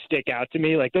that just stick out to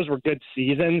me. Like those were good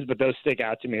seasons, but those stick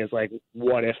out to me as like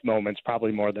what if moments,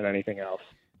 probably more than anything else.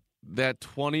 That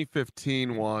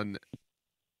 2015 one.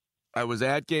 I was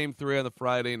at Game 3 on the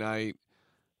Friday night.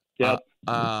 Yep.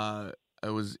 I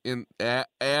was in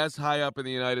as high up in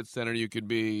the United Center you could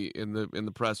be in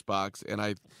the press box, and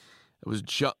I'm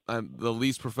the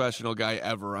least professional guy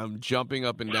ever. I'm jumping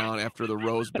up and down after the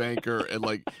Rose Banker, and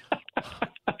like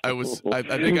I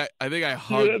think I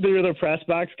hugged. You're the press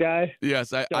box guy? Yes,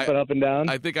 jumping up and down.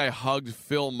 I think I hugged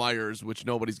Phil Myers, which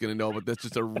nobody's gonna know, but that's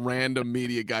just a random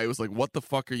media guy who was like, "What the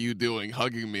fuck are you doing,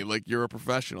 hugging me? Like you're a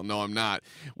professional." No, I'm not.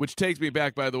 Which takes me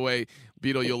back, by the way,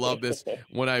 Beto, you'll love this.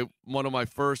 One of my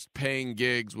first paying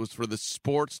gigs was for the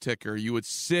Sports Ticker. You would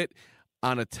sit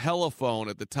on a telephone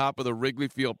at the top of the Wrigley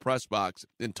Field press box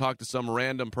and talk to some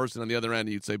random person on the other end,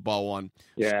 and you'd say, ball one,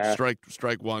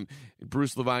 strike one.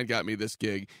 Bruce Levine got me this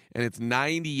gig, and it's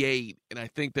 98, and I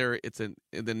think in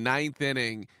the 9th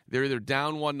inning. They're either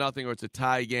down 1-0 or it's a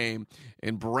tie game,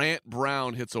 and Brant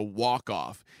Brown hits a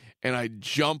walk-off. and I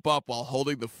jump up while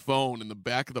holding the phone in the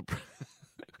back of the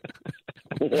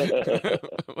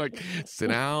like, sit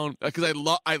down, because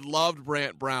I loved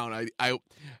Brant Brown. It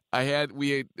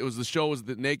was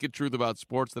the Naked Truth About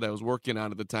Sports that I was working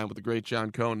on at the time with the great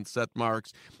John Cohn and Seth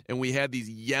Marks, and we had these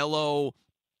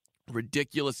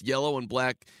ridiculous yellow and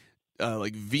black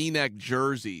like V-neck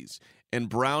jerseys, and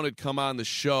Brown had come on the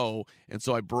show, and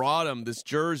so I brought him this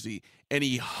jersey, and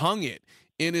he hung it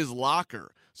in his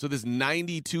locker. So this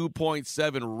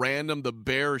 92.7 random The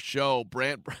Bear show,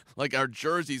 like our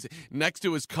jerseys next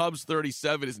to his Cubs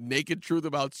 37, his Naked Truth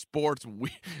About Sports.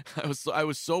 I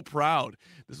was so proud.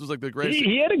 This was like the greatest.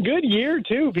 He had a good year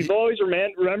too. People always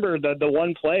remember the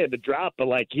one play at the drop, but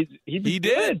like he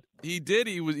did.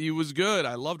 He was good.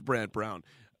 I loved Brant Brown.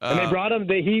 And they brought him.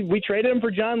 We traded him for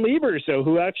John Lieber, so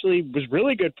who actually was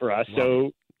really good for us. Wow.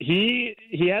 So. He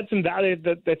had some value.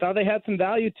 They thought they had some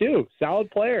value too. Solid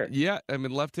player. Yeah, I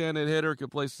mean, left-handed hitter, could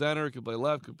play center, could play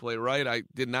left, could play right. I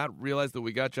did not realize that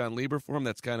we got John Lieber for him.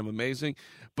 That's kind of amazing.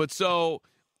 But so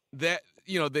that,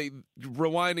 they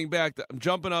rewinding back, I'm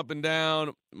jumping up and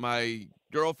down. My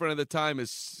girlfriend at the time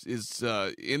is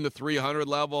in the 300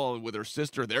 level with her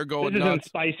sister. They're going nuts. This isn't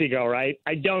Spicy Girl, right?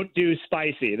 I don't do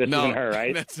Spicy. This isn't her,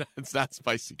 right? It's not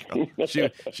Spicy Girl.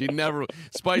 She never.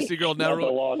 Spicy Girl never. Not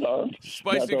the long arm.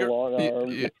 Spicy Girl. Long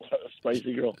arm.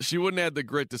 Spicy Girl. She wouldn't have the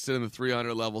grit to sit in the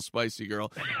 300 level. Spicy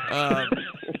Girl. But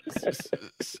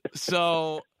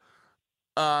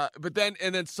then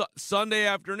Sunday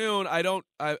afternoon, I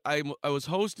was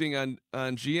hosting on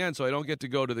GN, so I don't get to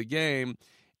go to the game.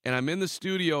 And I'm in the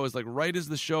studio right as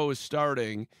the show is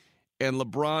starting, and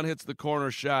LeBron hits the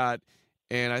corner shot,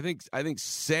 and I think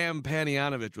Sam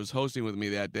Panayotovich was hosting with me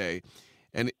that day,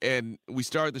 and we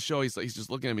started the show. He's just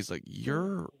looking at me. He's like,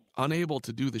 "You're unable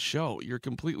to do the show. You're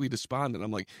completely despondent." I'm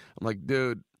like,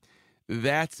 dude,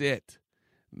 that's it.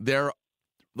 They're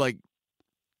like,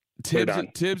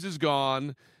 Tibbs is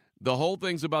gone. The whole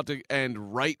thing's about to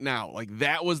end right now. Like,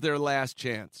 that was their last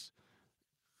chance,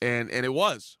 and it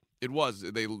was. It was.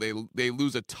 They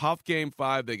lose a tough Game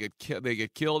 5. They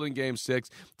get killed in Game 6.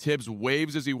 Tibbs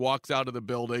waves as he walks out of the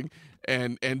building,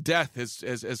 and death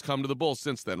has come to the Bulls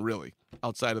since then. Really,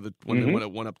 outside of when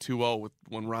it went up 2-0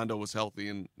 when Rondo was healthy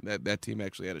and that team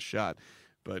actually had a shot.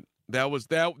 But that was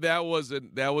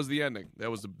the ending. That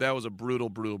was a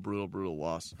brutal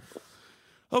loss.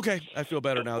 Okay, I feel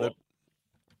better now.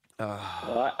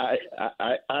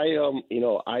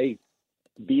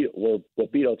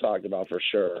 What Beto talked about for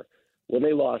sure, when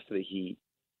they lost to the Heat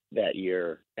that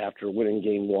year after winning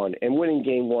Game 1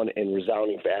 in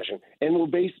resounding fashion, and we're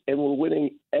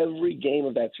winning every game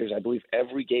of that series. I believe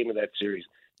every game of that series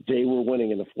they were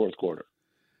winning in the fourth quarter.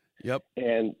 Yep.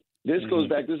 And this goes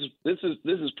back. This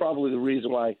is probably the reason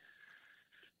why,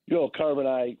 Carm and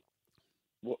I,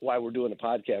 why we're doing the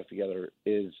podcast together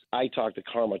is I talked to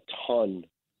Carm a ton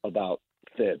about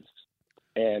Thibs,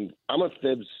 and I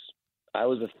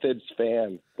was a Thibs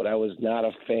fan, but I was not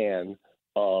a fan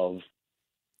of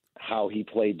how he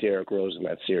played Derrick Rose in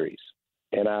that series.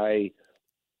 And I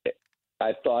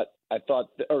thought,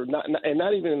 or not, and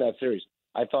not even in that series.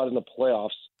 I thought in the playoffs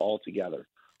altogether.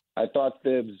 I thought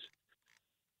Thibs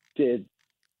did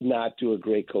not do a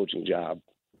great coaching job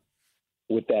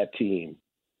with that team.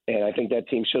 And I think that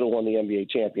team should have won the NBA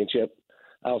championship.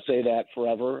 I'll say that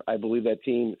forever. I believe that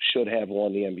team should have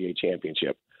won the NBA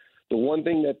championship. The one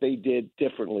thing that they did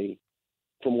differently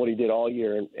from what he did all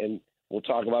year, and we'll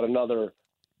talk about another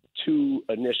two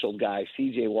initial guys,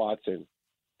 C.J. Watson.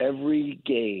 Every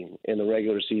game in the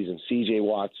regular season, C.J.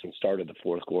 Watson started the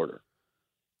fourth quarter.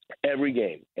 Every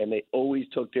game. And they always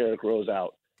took Derrick Rose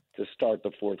out to start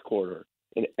the fourth quarter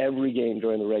in every game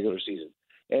during the regular season.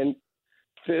 And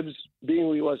Thibs, being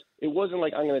who he was, it wasn't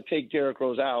like I'm going to take Derrick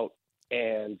Rose out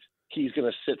and he's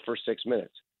going to sit for 6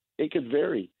 minutes. It could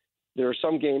vary. There are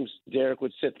some games Derrick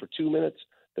would sit for 2 minutes.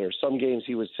 There are some games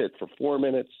he would sit for 4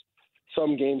 minutes.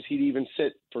 Some games he'd even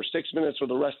sit for 6 minutes for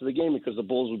the rest of the game because the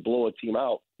Bulls would blow a team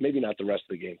out. Maybe not the rest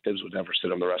of the game. Thibs would never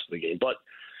sit on the rest of the game, but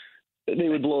they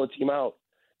would blow a team out.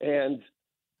 And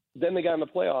then they got in the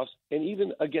playoffs, and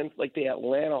even against like the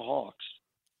Atlanta Hawks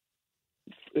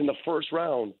in the first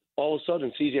round, all of a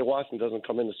sudden C.J. Watson doesn't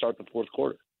come in to start the fourth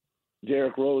quarter.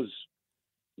 Derrick Rose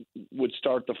would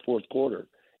start the fourth quarter.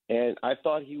 And I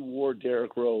thought he wore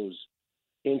Derrick Rose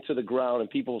into the ground, and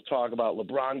people talk about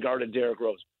LeBron guarded Derrick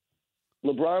Rose.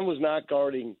 LeBron was not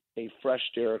guarding a fresh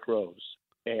Derrick Rose.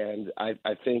 And I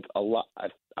think a lot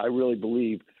 – I really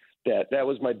believe that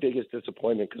was my biggest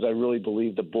disappointment because I really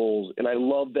believe the Bulls – and I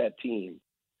love that team.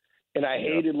 And I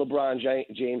hated LeBron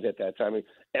James at that time.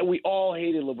 And we all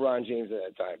hated LeBron James at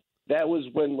that time. That was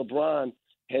when LeBron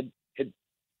had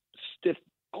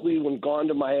Cleveland, gone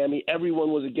to Miami.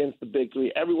 Everyone was against the Big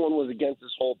Three. Everyone was against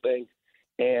this whole thing,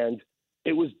 and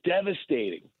it was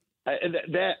devastating.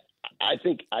 I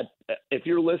think if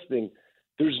you're listening,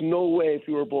 there's no way if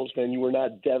you were a Bulls fan you were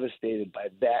not devastated by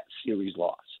that series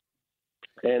loss.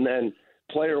 And then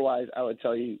player-wise, I would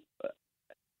tell you,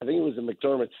 I think it was in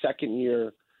McDermott's second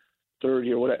year, third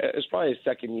year, whatever. It was probably his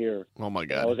second year. Oh, my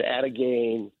God. I was at a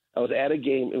game.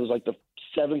 It was like the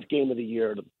seventh game of the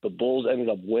year. The Bulls ended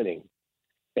up winning.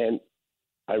 And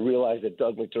I realized that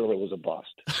Doug McDermott was a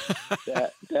bust.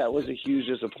 That was a huge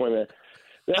disappointment.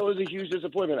 That was a huge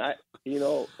disappointment. That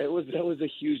was a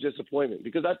huge disappointment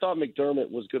because I thought McDermott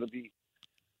was going to be.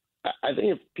 I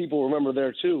think if people remember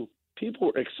there too, people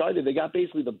were excited. They got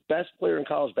basically the best player in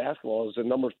college basketball as a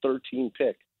number 13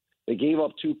 pick. They gave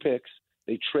up 2 picks.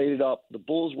 They traded up. The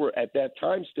Bulls were at that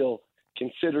time still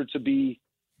considered to be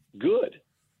good,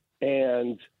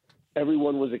 and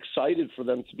everyone was excited for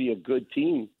them to be a good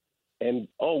team. And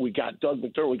we got Doug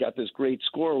McDermott. We got this great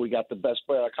scorer. We got the best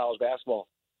player in college basketball.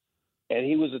 And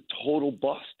he was a total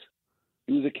bust.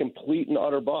 He was a complete and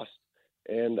utter bust,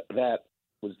 and that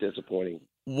was disappointing.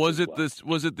 Was it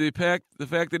the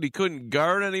fact that he couldn't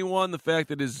guard anyone, the fact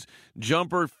that his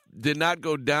jumper did not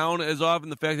go down as often,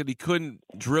 the fact that he couldn't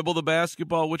dribble the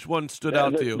basketball? Which one stood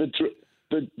out to you?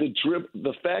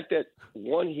 The fact that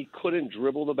one, he couldn't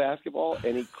dribble the basketball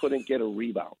and he couldn't get a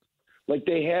rebound. Like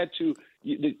they had to.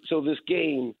 So this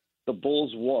game, the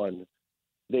Bulls won.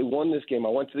 They won this game. I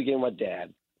went to the game with my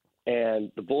dad.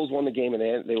 And the Bulls won the game,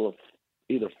 and they were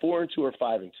either 4-2 or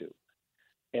 5-2.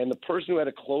 And the person who had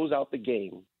to close out the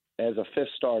game as a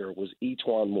fifth starter was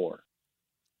E'Twaun Moore.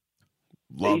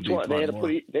 They had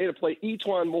to play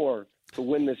E'Twaun Moore to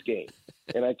win this game.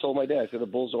 And I told my dad, I said, the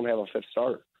Bulls don't have a fifth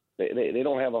starter. They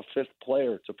don't have a fifth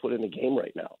player to put in the game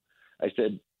right now. I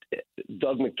said,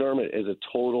 Doug McDermott is a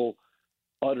total,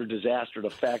 utter disaster. The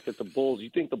fact that the Bulls,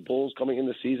 you think the Bulls coming in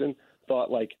the season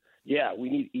thought like, yeah, we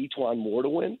need E'Twaun Moore to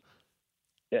win?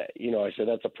 I said,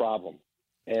 that's a problem.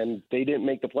 And they didn't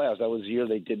make the playoffs. That was the year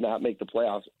they did not make the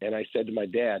playoffs. And I said to my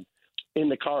dad in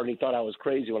the car, and he thought I was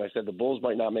crazy when I said the Bulls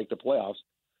might not make the playoffs.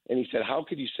 And he said, how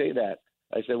could you say that?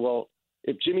 I said, well,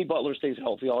 if Jimmy Butler stays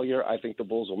healthy all year, I think the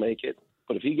Bulls will make it.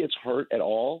 But if he gets hurt at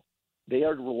all, they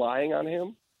are relying on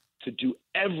him to do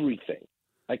everything.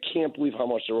 I can't believe how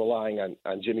much they're relying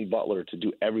on Jimmy Butler to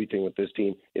do everything with this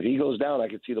team. If he goes down, I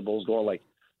could see the Bulls going like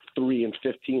 3-15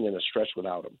 in a stretch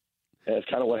without him. And it's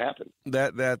kind of what happened.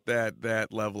 That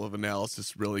level of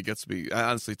analysis really gets me.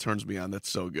 Honestly, turns me on. That's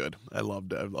so good. I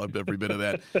loved every bit of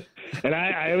that. And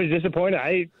I was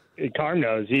disappointed. Carm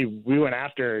knows we went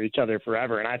after each other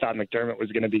forever, and I thought McDermott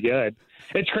was going to be good.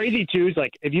 It's crazy too. It's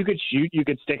like if you could shoot, you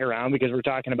could stick around because we're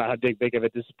talking about how big of a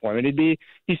disappointment he'd be.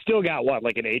 He still got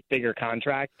like an 8-figure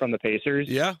contract from the Pacers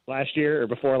last year or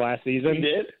before last season. He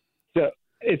did. So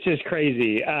it's just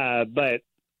crazy. But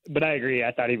I agree.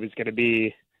 I thought he was going to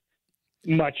be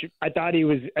I thought he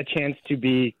was a chance to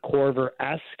be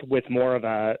Korver-esque with more of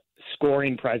a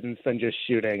scoring presence than just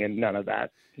shooting, and none of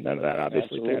that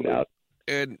obviously panned out.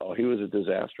 And he was a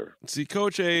disaster. See,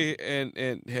 Coach A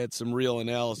and had some real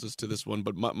analysis to this one,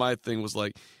 but my thing was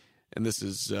like, and this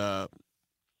is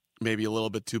maybe a little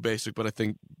bit too basic, but I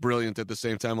think brilliant at the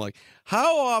same time. Like,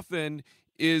 how often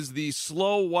is the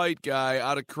slow white guy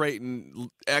out of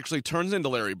Creighton actually turns into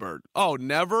Larry Bird? Oh,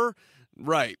 never?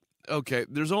 Right. Okay,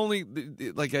 there's only,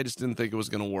 like, I just didn't think it was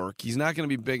going to work. He's not going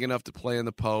to be big enough to play in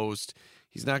the post.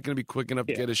 He's not going to be quick enough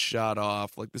to get his shot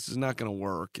off. Like, this is not going to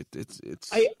work. It's.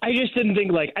 I just didn't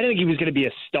think, I didn't think he was going to be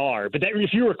a star. But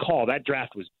if you recall, that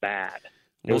draft was bad.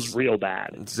 It was real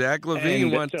bad. Zach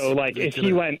LaVine went. So, if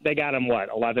he went, they got him,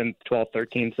 11, 12,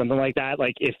 13, something like that.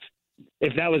 Like, if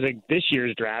that was this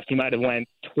year's draft, he might have went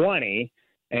 20.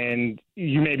 And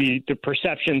the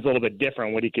perception's a little bit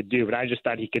different what he could do, but I just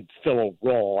thought he could fill a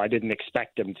role. I didn't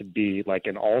expect him to be like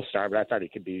an all-star, but I thought he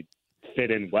could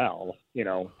fit in well,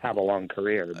 have a long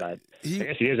career. But I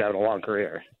guess he is having a long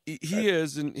career. He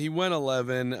is, and he went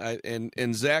 11,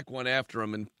 and Zach went after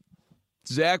him. And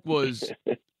Zach was,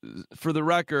 for the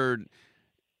record,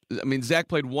 I mean, Zach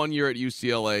played 1 year at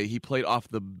UCLA. He played off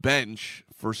the bench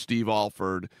for Steve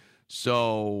Alford.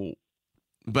 So,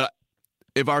 but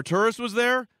if Arturas was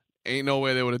there, ain't no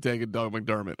way they would have taken Doug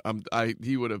McDermott.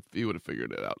 He would have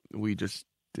figured it out. We just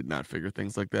did not figure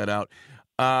things like that out.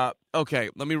 Okay,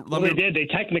 let me. They did. They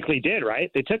technically did, right?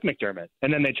 They took McDermott,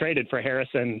 and then they traded for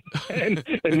Harrison and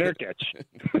Nurkic.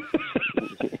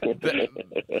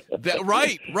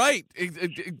 Right.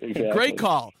 Exactly. Great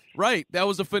call. Right. That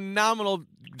was a phenomenal.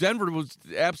 Denver was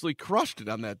absolutely crushed it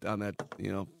on that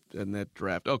in that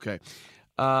draft. Okay.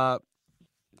 Top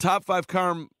 5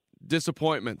 Carm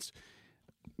disappointments.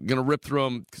 gonna rip through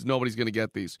them because nobody's gonna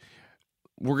get these.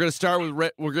 We're gonna start with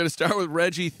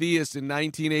Reggie Theus in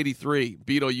 1983.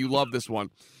 Beto, you love this one.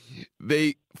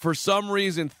 For some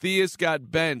reason, Theus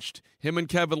got benched. Him and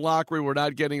Kevin Lockery were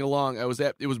not getting along. It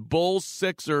was Bulls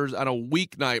Sixers on a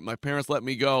weeknight. My parents let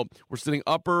me go. We're sitting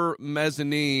upper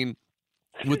mezzanine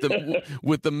with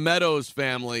the Meadows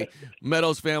family.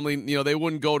 Meadows family, they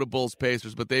wouldn't go to Bulls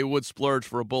Pacers, but they would splurge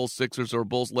for a Bulls Sixers or a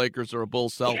Bulls Lakers or a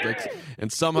Bulls Celtics.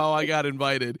 And somehow I got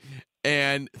invited.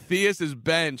 And Theus is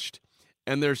benched.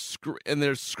 And they're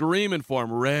screaming for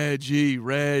him,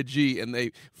 Reggie. And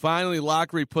they finally,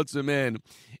 Lockery puts him in,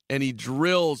 and he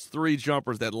drills 3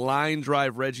 jumpers, that line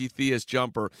drive Reggie Theus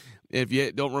jumper. If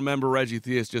you don't remember Reggie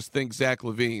Theus, just think Zach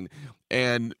LaVine.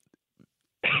 And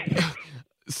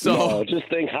so just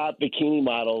think hot bikini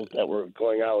models that were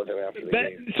going out with him after the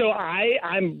game. So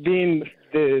I'm being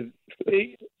the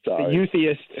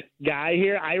youtheist guy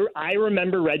here. I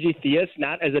remember Reggie Theus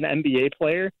not as an NBA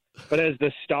player, but as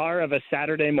the star of a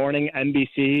Saturday morning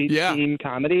NBC teen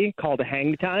comedy called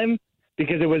Hang Time,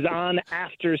 because it was on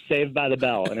after Saved by the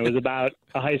Bell, and it was about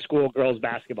a high school girls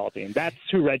basketball team. That's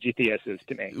who Reggie Theus is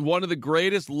to me. One of the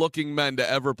greatest looking men to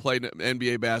ever play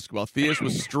NBA basketball. Theus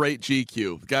was straight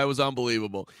GQ. The guy was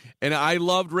unbelievable. And I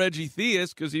loved Reggie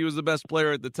Theus because he was the best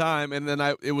player at the time, and then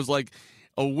it was like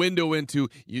a window into,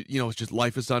 it's just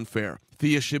life is unfair.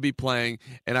 Theus should be playing,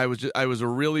 and I was a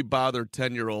really bothered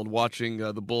 10-year-old watching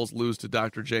the Bulls lose to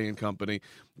Dr. J and company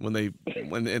when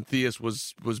Theus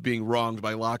was being wronged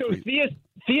by Lockery. So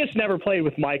Theus never played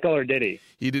with Michael, or did he?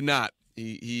 He did not.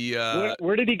 He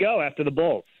where did he go after the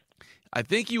Bulls? I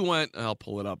think he went. I'll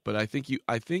pull it up, but I think you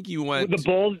went. Would the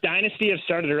Bulls dynasty have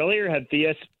started earlier had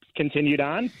Theus continued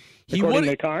on? He would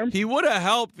have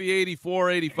helped the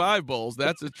 84-85 Bulls.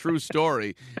 That's a true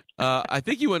story. I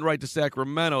think he went right to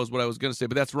Sacramento is what I was going to say,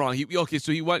 but that's wrong.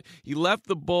 So he left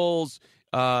the Bulls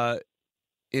in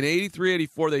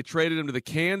 83-84. They traded him to the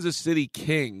Kansas City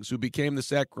Kings, who became the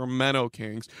Sacramento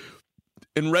Kings.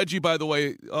 And Reggie, by the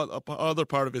way, other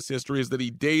part of his history is that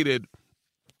he dated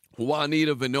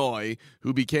Juanita Vinoy,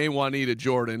 who became Juanita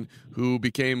Jordan, who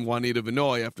became Juanita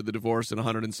Vinoy after the divorce and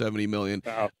 $170 million.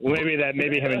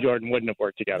 Maybe him and Jordan wouldn't have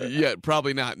worked together. Yeah,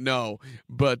 probably not. No,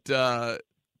 but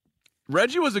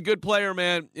Reggie was a good player,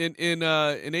 man. In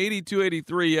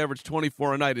 82-83, he averaged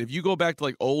 24 a night. If you go back to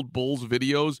like old Bulls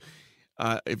videos,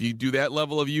 if you do that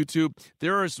level of YouTube,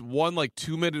 there is one like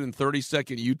 2-minute and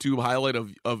 30-second YouTube highlight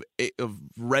of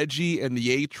Reggie and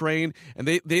the A Train, and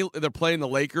they're playing the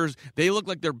Lakers. They look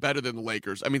like they're better than the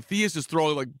Lakers. I mean, Theus is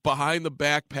throwing like behind the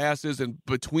back passes and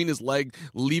between his leg,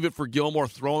 leave it for Gilmore,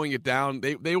 throwing it down.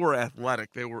 They were athletic.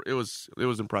 It was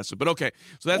impressive. But okay,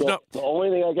 so that's the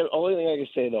only thing I can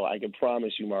say though. I can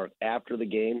promise you, Mark. After the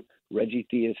game, Reggie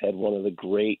Theus had one of the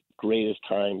greatest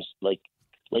times.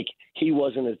 Like he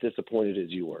wasn't as disappointed as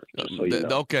you were. So you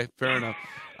know. Okay, fair enough.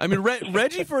 I mean,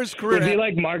 Reggie for his career. Was he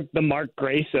like the Mark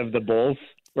Grace of the Bulls,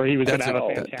 where he was going to have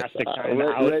a fantastic time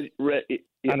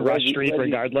on Rush Street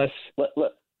regardless? Let's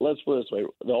put it this way: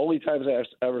 the only times I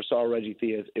ever saw Reggie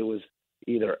Theus, it was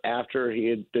either after he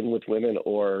had been with women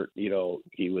or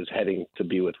he was heading to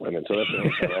be with women. So that's the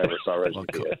only time I ever saw Reggie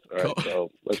Theus. All right,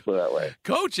 so let's put it that way.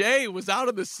 Coach A was out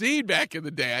of the scene back in the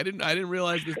day. I didn't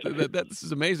realize that this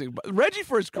is amazing. But Reggie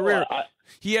for his career,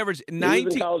 he averaged 19. He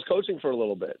was in college coaching for a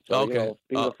little bit. So, okay,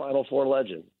 he was a Final Four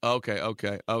legend. Okay.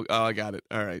 Oh, I got it.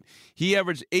 All right. He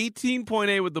averaged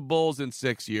 18.8 with the Bulls in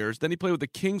 6 years. Then he played with the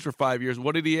Kings for 5 years.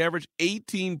 What did he average?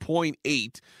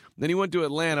 18.8. Then he went to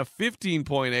Atlanta,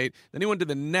 15.8. Then he went to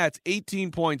the Nets,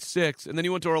 18.6. And then he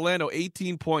went to Orlando,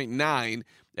 18.9.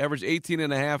 Averaged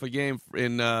 18.5 a game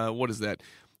in, what is that?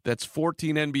 That's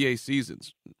 14 NBA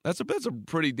seasons. That's a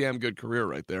pretty damn good career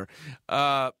right there.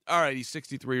 All right, he's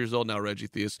 63 years old now, Reggie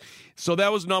Theus. So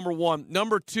that was number one.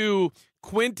 Number two,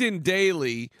 Quentin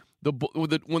Daly,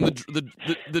 when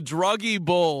the druggy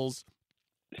Bulls.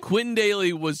 Quentin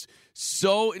Daly was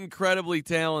so incredibly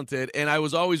talented, and I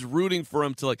was always rooting for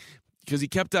him because he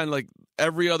kept on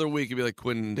every other week he'd be like,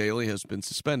 Quentin Daly has been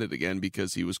suspended again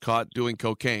because he was caught doing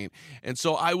cocaine. And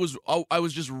so I was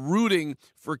just rooting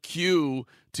for Q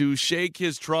to shake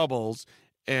his troubles.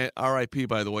 And RIP,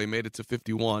 by the way, made it to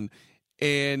 51.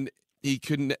 And he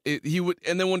couldn't.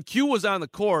 And then when Q was on the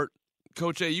court,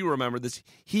 Coach A, you remember this.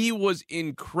 He was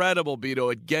incredible,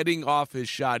 Beto, at getting off his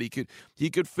shot. He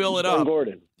could fill it up. Ben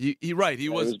Gordon. He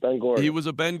was Ben Gordon. He was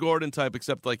a Ben Gordon type,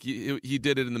 except he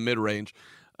did it in the mid range.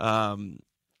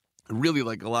 Really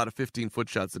like a lot of 15-foot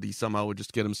shots that he somehow would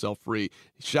just get himself free.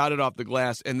 He shot it off the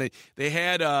glass, and they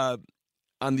had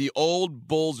on the old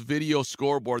Bulls video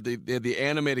scoreboard, they had the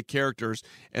animated characters,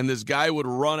 and this guy would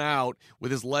run out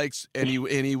with his legs, and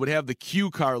he would have the cue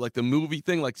card, like the movie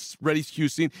thing, like ready cue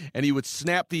scene, and he would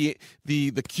snap the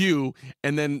cue,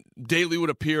 and then Daly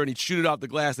would appear, and he'd shoot it off the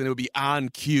glass, and it would be on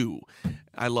cue.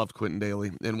 I loved Quentin Daly.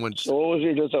 And when so what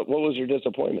was your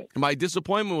disappointment? My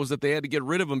disappointment was that they had to get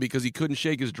rid of him because he couldn't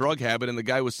shake his drug habit, and the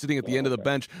guy was sitting at the end of the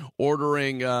bench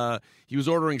ordering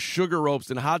sugar ropes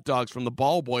and hot dogs from the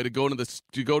ball boy to go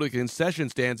to concession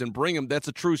stands and bring him. That's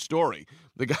a true story.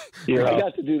 The guy. I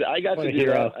got to do that. I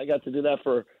got to do that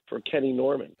for Kenny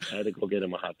Norman. I had to go get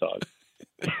him a hot dog.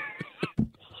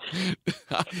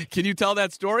 Can you tell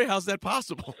that story? How's that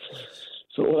possible?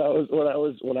 So when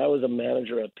I was a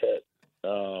manager at Pitt,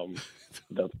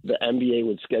 the NBA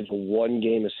would schedule one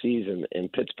game a season in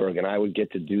Pittsburgh, and I would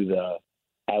get to be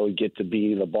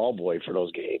the ball boy for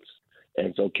those games.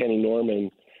 And so Kenny Norman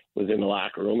was in the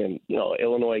locker room, and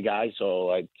Illinois guy.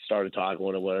 So I started talking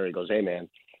with him. Whatever. He goes, "Hey man,"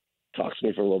 talks to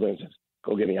me for a little bit and says,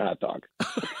 "Go get me a hot dog."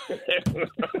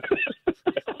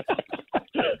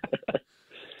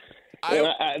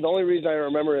 The only reason I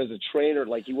remember as a trainer,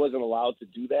 like he wasn't allowed to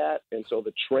do that, and so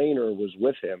the trainer was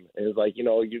with him, and it was like, you're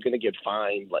going to get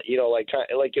fined, like it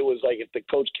was like if the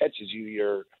coach catches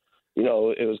you,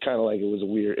 it was kind of like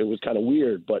it was kind of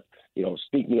weird, but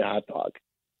sneak me a hot dog,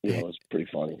 it's pretty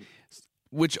funny.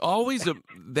 Which always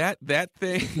that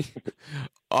thing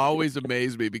always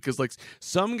amazed me because like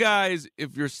some guys,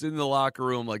 if you're sitting in the locker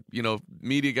room, like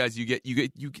media guys, you get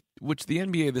which the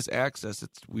NBA this access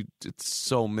it's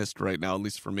so missed right now, at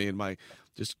least for me and my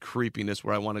just creepiness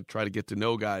where I want to try to get to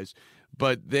know guys,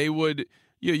 but they would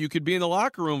you could be in the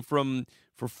locker room for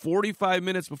 45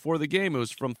 minutes before the game. It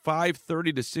was from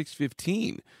 5:30 to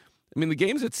 6:15. I mean the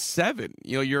game's at 7.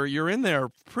 You're in there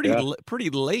pretty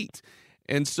late,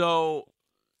 and so.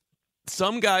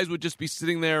 Some guys would just be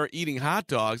sitting there eating hot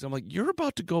dogs. I'm like, you're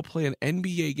about to go play an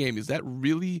NBA game. Is that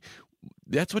really –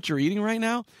 that's what you're eating right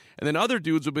now? And then other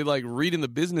dudes would be like reading the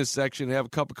business section and have a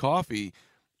cup of coffee.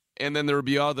 And then there would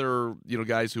be other,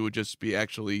 guys who would just be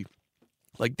actually –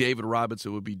 like David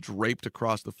Robinson would be draped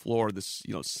across the floor, this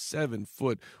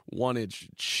 7-foot, 1-inch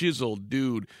chiseled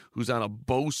dude who's on a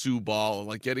Bosu ball,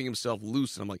 like getting himself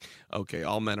loose. And I'm like, okay,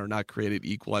 all men are not created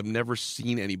equal. I've never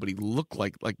seen anybody look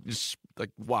like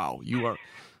wow, you are.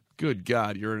 Good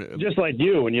God, you're just like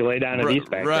you when you lay down at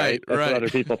East Bank, right? That's what other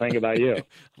people think about you. I'm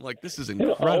like, this is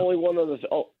incredible. Only one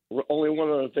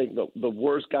other thing. The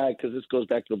worst guy, because this goes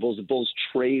back to the Bulls. The Bulls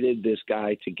traded this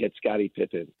guy to get Scottie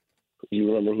Pippen.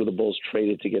 You remember who the Bulls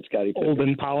traded to get Scottie Pippen?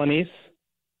 Olden Polynice?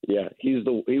 Yeah, he was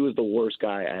the worst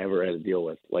guy I ever had to deal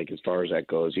with. Like as far as that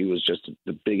goes, he was just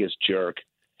the biggest jerk.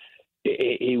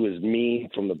 He was mean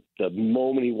from the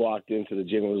moment he walked into the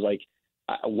gym. It was like,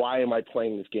 why am I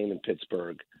playing this game in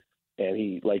Pittsburgh? And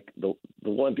he the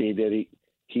one thing he did,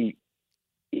 he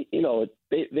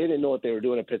they didn't know what they were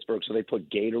doing in Pittsburgh, so they put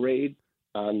Gatorade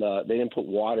on they didn't put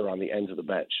water on the ends of the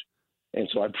bench. And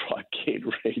so I brought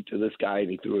Gatorade to this guy, and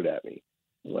he threw it at me.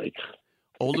 Like,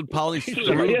 Olden Polynice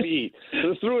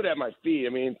threw it at my feet. I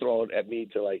mean, he didn't throw it at me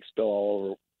to, like, spill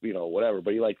all over, whatever.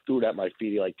 But he, threw it at my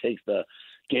feet. He, takes the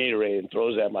Gatorade and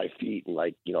throws it at my feet and,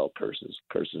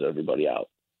 curses everybody out.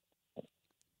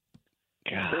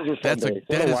 God, that's a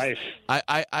life.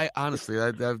 I honestly,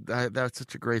 that's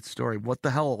such a great story. What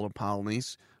the hell, Olden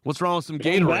Polynice? What's wrong with some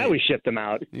Gatorade? I'm glad we shipped him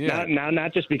out. Yeah.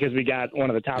 Not just because we got one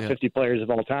of the top 50 players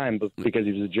of all time, but because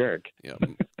he was a jerk. Yeah.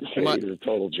 He was a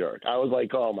total jerk. I was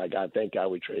like, oh, my God, thank God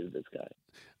we traded this guy.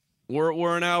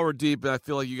 We're an hour deep, and I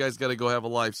feel like you guys got to go have a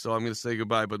life, so I'm going to say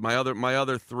goodbye. But my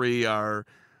other three are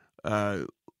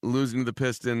losing to the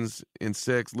Pistons in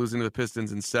 6, losing to the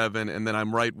Pistons in 7, and then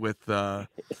I'm right with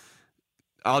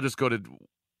I'll just go to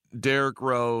Derrick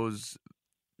Rose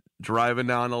driving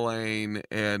down the lane,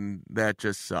 and that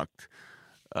just sucked.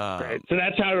 Great. So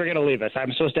that's how we're going to leave us.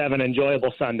 I'm supposed to have an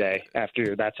enjoyable Sunday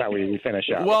after that's how we finish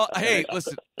up. Well, hey,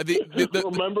 listen.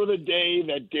 Remember the day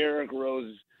that Derrick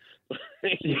Rose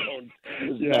never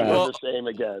the same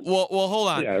again. Well, hold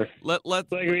on. Yeah.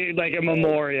 Let's like a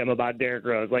memoriam about Derrick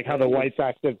Rose, like how the White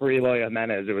Sox did for Eloy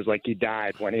Jimenez. It was like he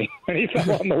died when he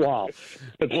fell on the wall.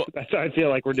 That's how I feel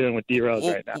like we're doing with D Rose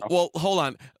right now. Well, hold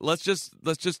on. Let's just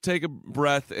take a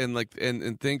breath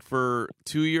and think for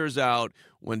 2 years out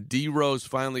when D Rose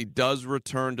finally does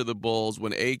return to the Bulls,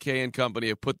 when AK and company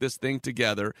have put this thing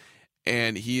together,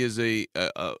 and he is a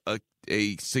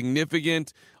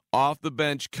significant off the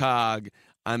bench cog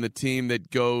on the team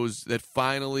that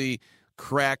finally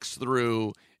cracks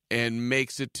through and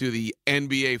makes it to the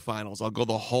NBA Finals. I'll go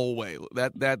the whole way.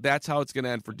 That's how it's going to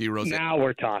end for D Rose. Now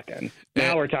we're talking.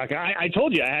 I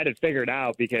told you I had it figured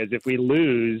out, because if we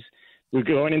lose,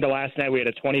 Going into last night, we had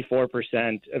a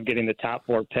 24% of getting the top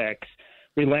 4 picks.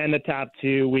 We land the top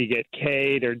 2, we get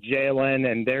Cade or Jalen,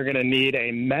 and they're going to need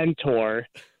a mentor.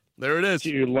 There it is.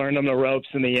 To learn them the ropes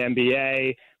in the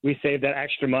NBA. We saved that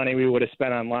extra money we would have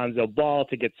spent on Lonzo Ball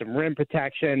to get some rim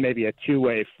protection, maybe a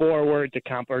two-way forward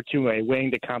or two-way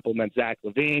wing to complement Zach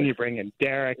LaVine. You bring in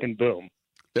Derek, and boom.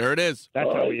 There it is.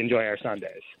 That's how we enjoy our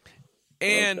Sundays.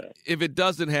 And if it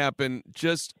doesn't happen,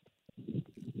 just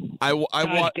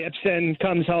Todd Gibson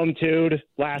comes home too.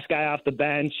 Last guy off the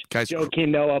bench. Joakim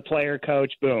Noah, player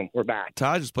coach. Boom, we're back.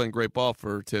 Taj is playing great ball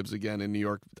for Tibbs again in New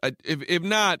York. If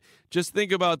not, just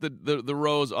think about the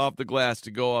rows off the glass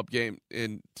to go up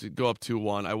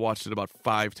 2-1. I watched it about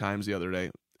 5 times the other day.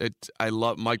 I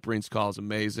love Mike Breen's call is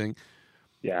amazing.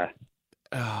 Yeah.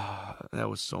 That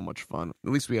was so much fun.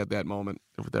 At least we had that moment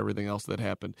with everything else that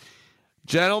happened.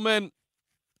 Gentlemen,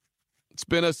 it's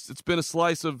been a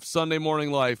slice of Sunday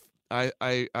morning life.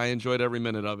 I enjoyed every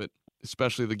minute of it,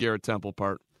 especially the Garrett Temple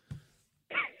part.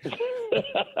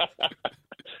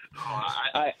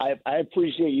 I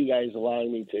appreciate you guys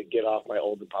allowing me to get off my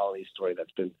Olden Polynice story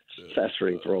that's been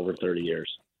festering for over 30 years.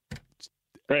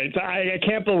 Right. So I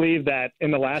can't believe that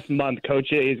in the last month,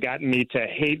 Coach A has gotten me to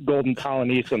hate Golden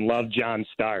Polynice and love John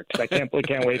Starks. I can't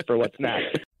wait for what's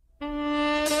next.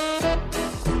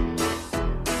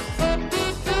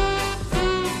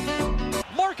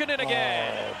 Markkanen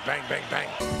again. Oh, bang, bang, bang.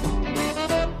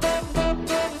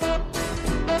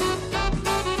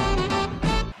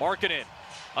 Markkanen,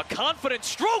 a confident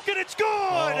stroke, and it's good.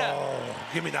 Oh,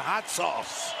 give me the hot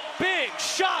sauce. Big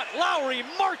shot, Lauri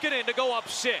Markkanen to go up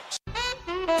 6.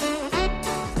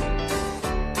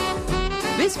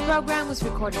 This program was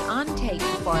recorded on tape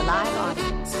for a live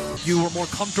audience. You were more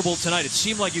comfortable tonight. It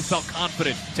seemed like you felt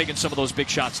confident taking some of those big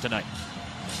shots tonight.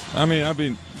 I mean, I've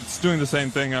been doing the same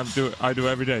thing I do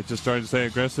every day. Just trying to stay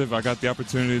aggressive. I got the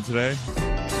opportunity today.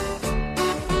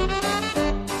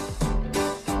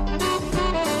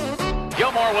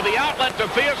 Gilmore with the outlet to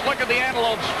Fields. Look at the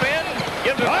antelope spin.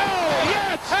 Gives it. Oh,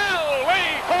 yes!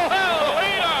 Hallelujah!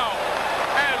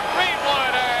 And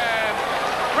Greenwood and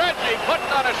Reggie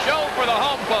putting on a show for the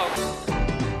home folks.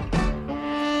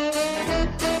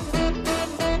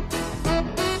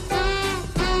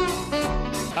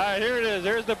 All right, here it is.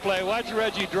 There's the play. Watch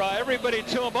Reggie draw everybody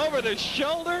to him over the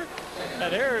shoulder.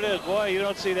 And here it is. Boy, you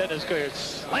don't see that in his career.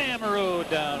 Slammeroo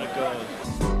down it goes.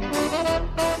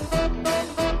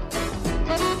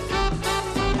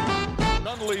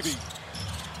 Dunleavy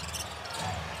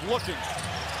looking,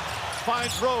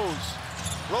 finds Rose.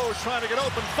 Rose trying to get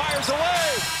open, fires away.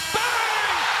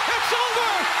 Bang! It's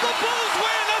over! The Bulls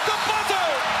win at the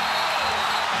buzzer!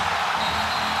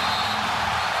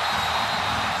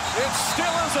 It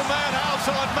still is a madhouse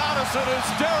on Madison as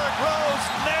Derrick Rose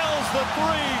nails the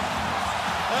 3.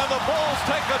 And the Bulls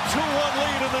take a 2-1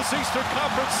 lead in this Eastern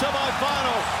Conference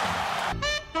semifinal.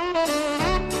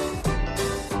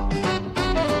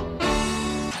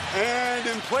 And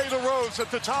in play to Rose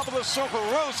at the top of the circle.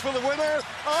 Rose for the winner.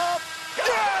 Up.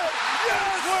 Yes!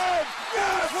 Yes! Win!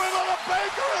 Yes! Win on a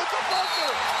banker at the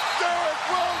buzzer. Derrick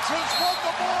Rose has won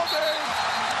the ball game.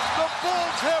 The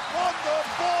Bulls have won the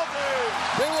ball game.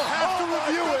 They will have to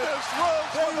review it. Rose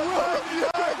they will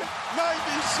review it.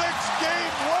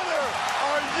 96-game winner.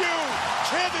 Are you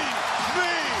kidding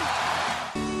me?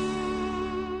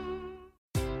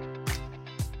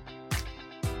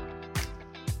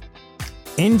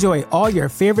 Enjoy all your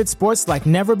favorite sports like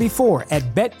never before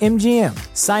at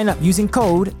BetMGM. Sign up using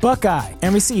code Buckeye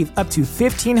and receive up to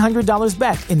 $1,500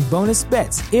 back in bonus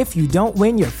bets if you don't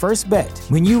win your first bet.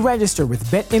 When you register with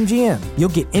BetMGM, you'll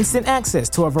get instant access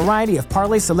to a variety of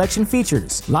parlay selection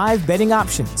features, live betting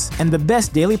options, and the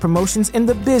best daily promotions in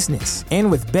the business.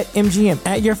 And with BetMGM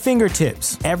at your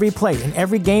fingertips, every play and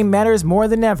every game matters more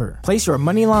than ever. Place your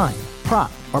money line,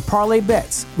 prop, or parlay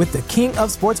bets with the king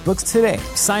of sportsbooks today.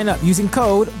 Sign up using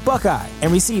code Buckeye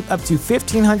and receive up to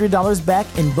 $1,500 back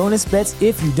in bonus bets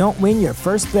if you don't win your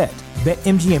first bet.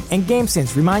 BetMGM and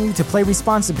GameSense remind you to play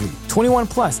responsibly. 21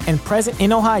 plus and present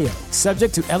in Ohio,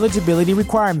 subject to eligibility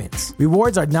requirements.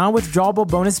 Rewards are non-withdrawable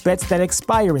bonus bets that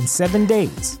expire in 7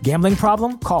 days. Gambling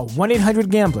problem? Call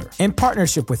 1-800-GAMBLER in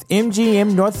partnership with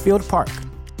MGM Northfield Park.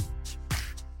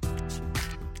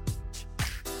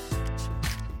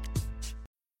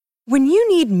 When you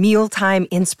need mealtime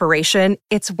inspiration,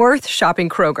 it's worth shopping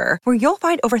Kroger, where you'll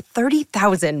find over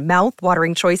 30,000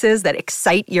 mouth-watering choices that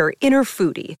excite your inner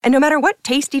foodie. And no matter what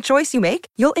tasty choice you make,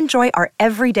 you'll enjoy our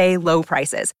everyday low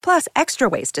prices, plus extra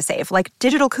ways to save, like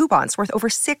digital coupons worth over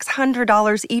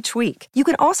 $600 each week. You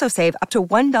can also save up to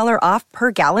 $1 off per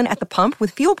gallon at the pump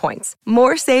with fuel points.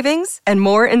 More savings and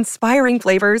more inspiring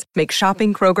flavors make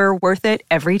shopping Kroger worth it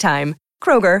every time.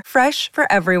 Kroger, fresh for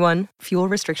everyone. Fuel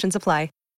restrictions apply.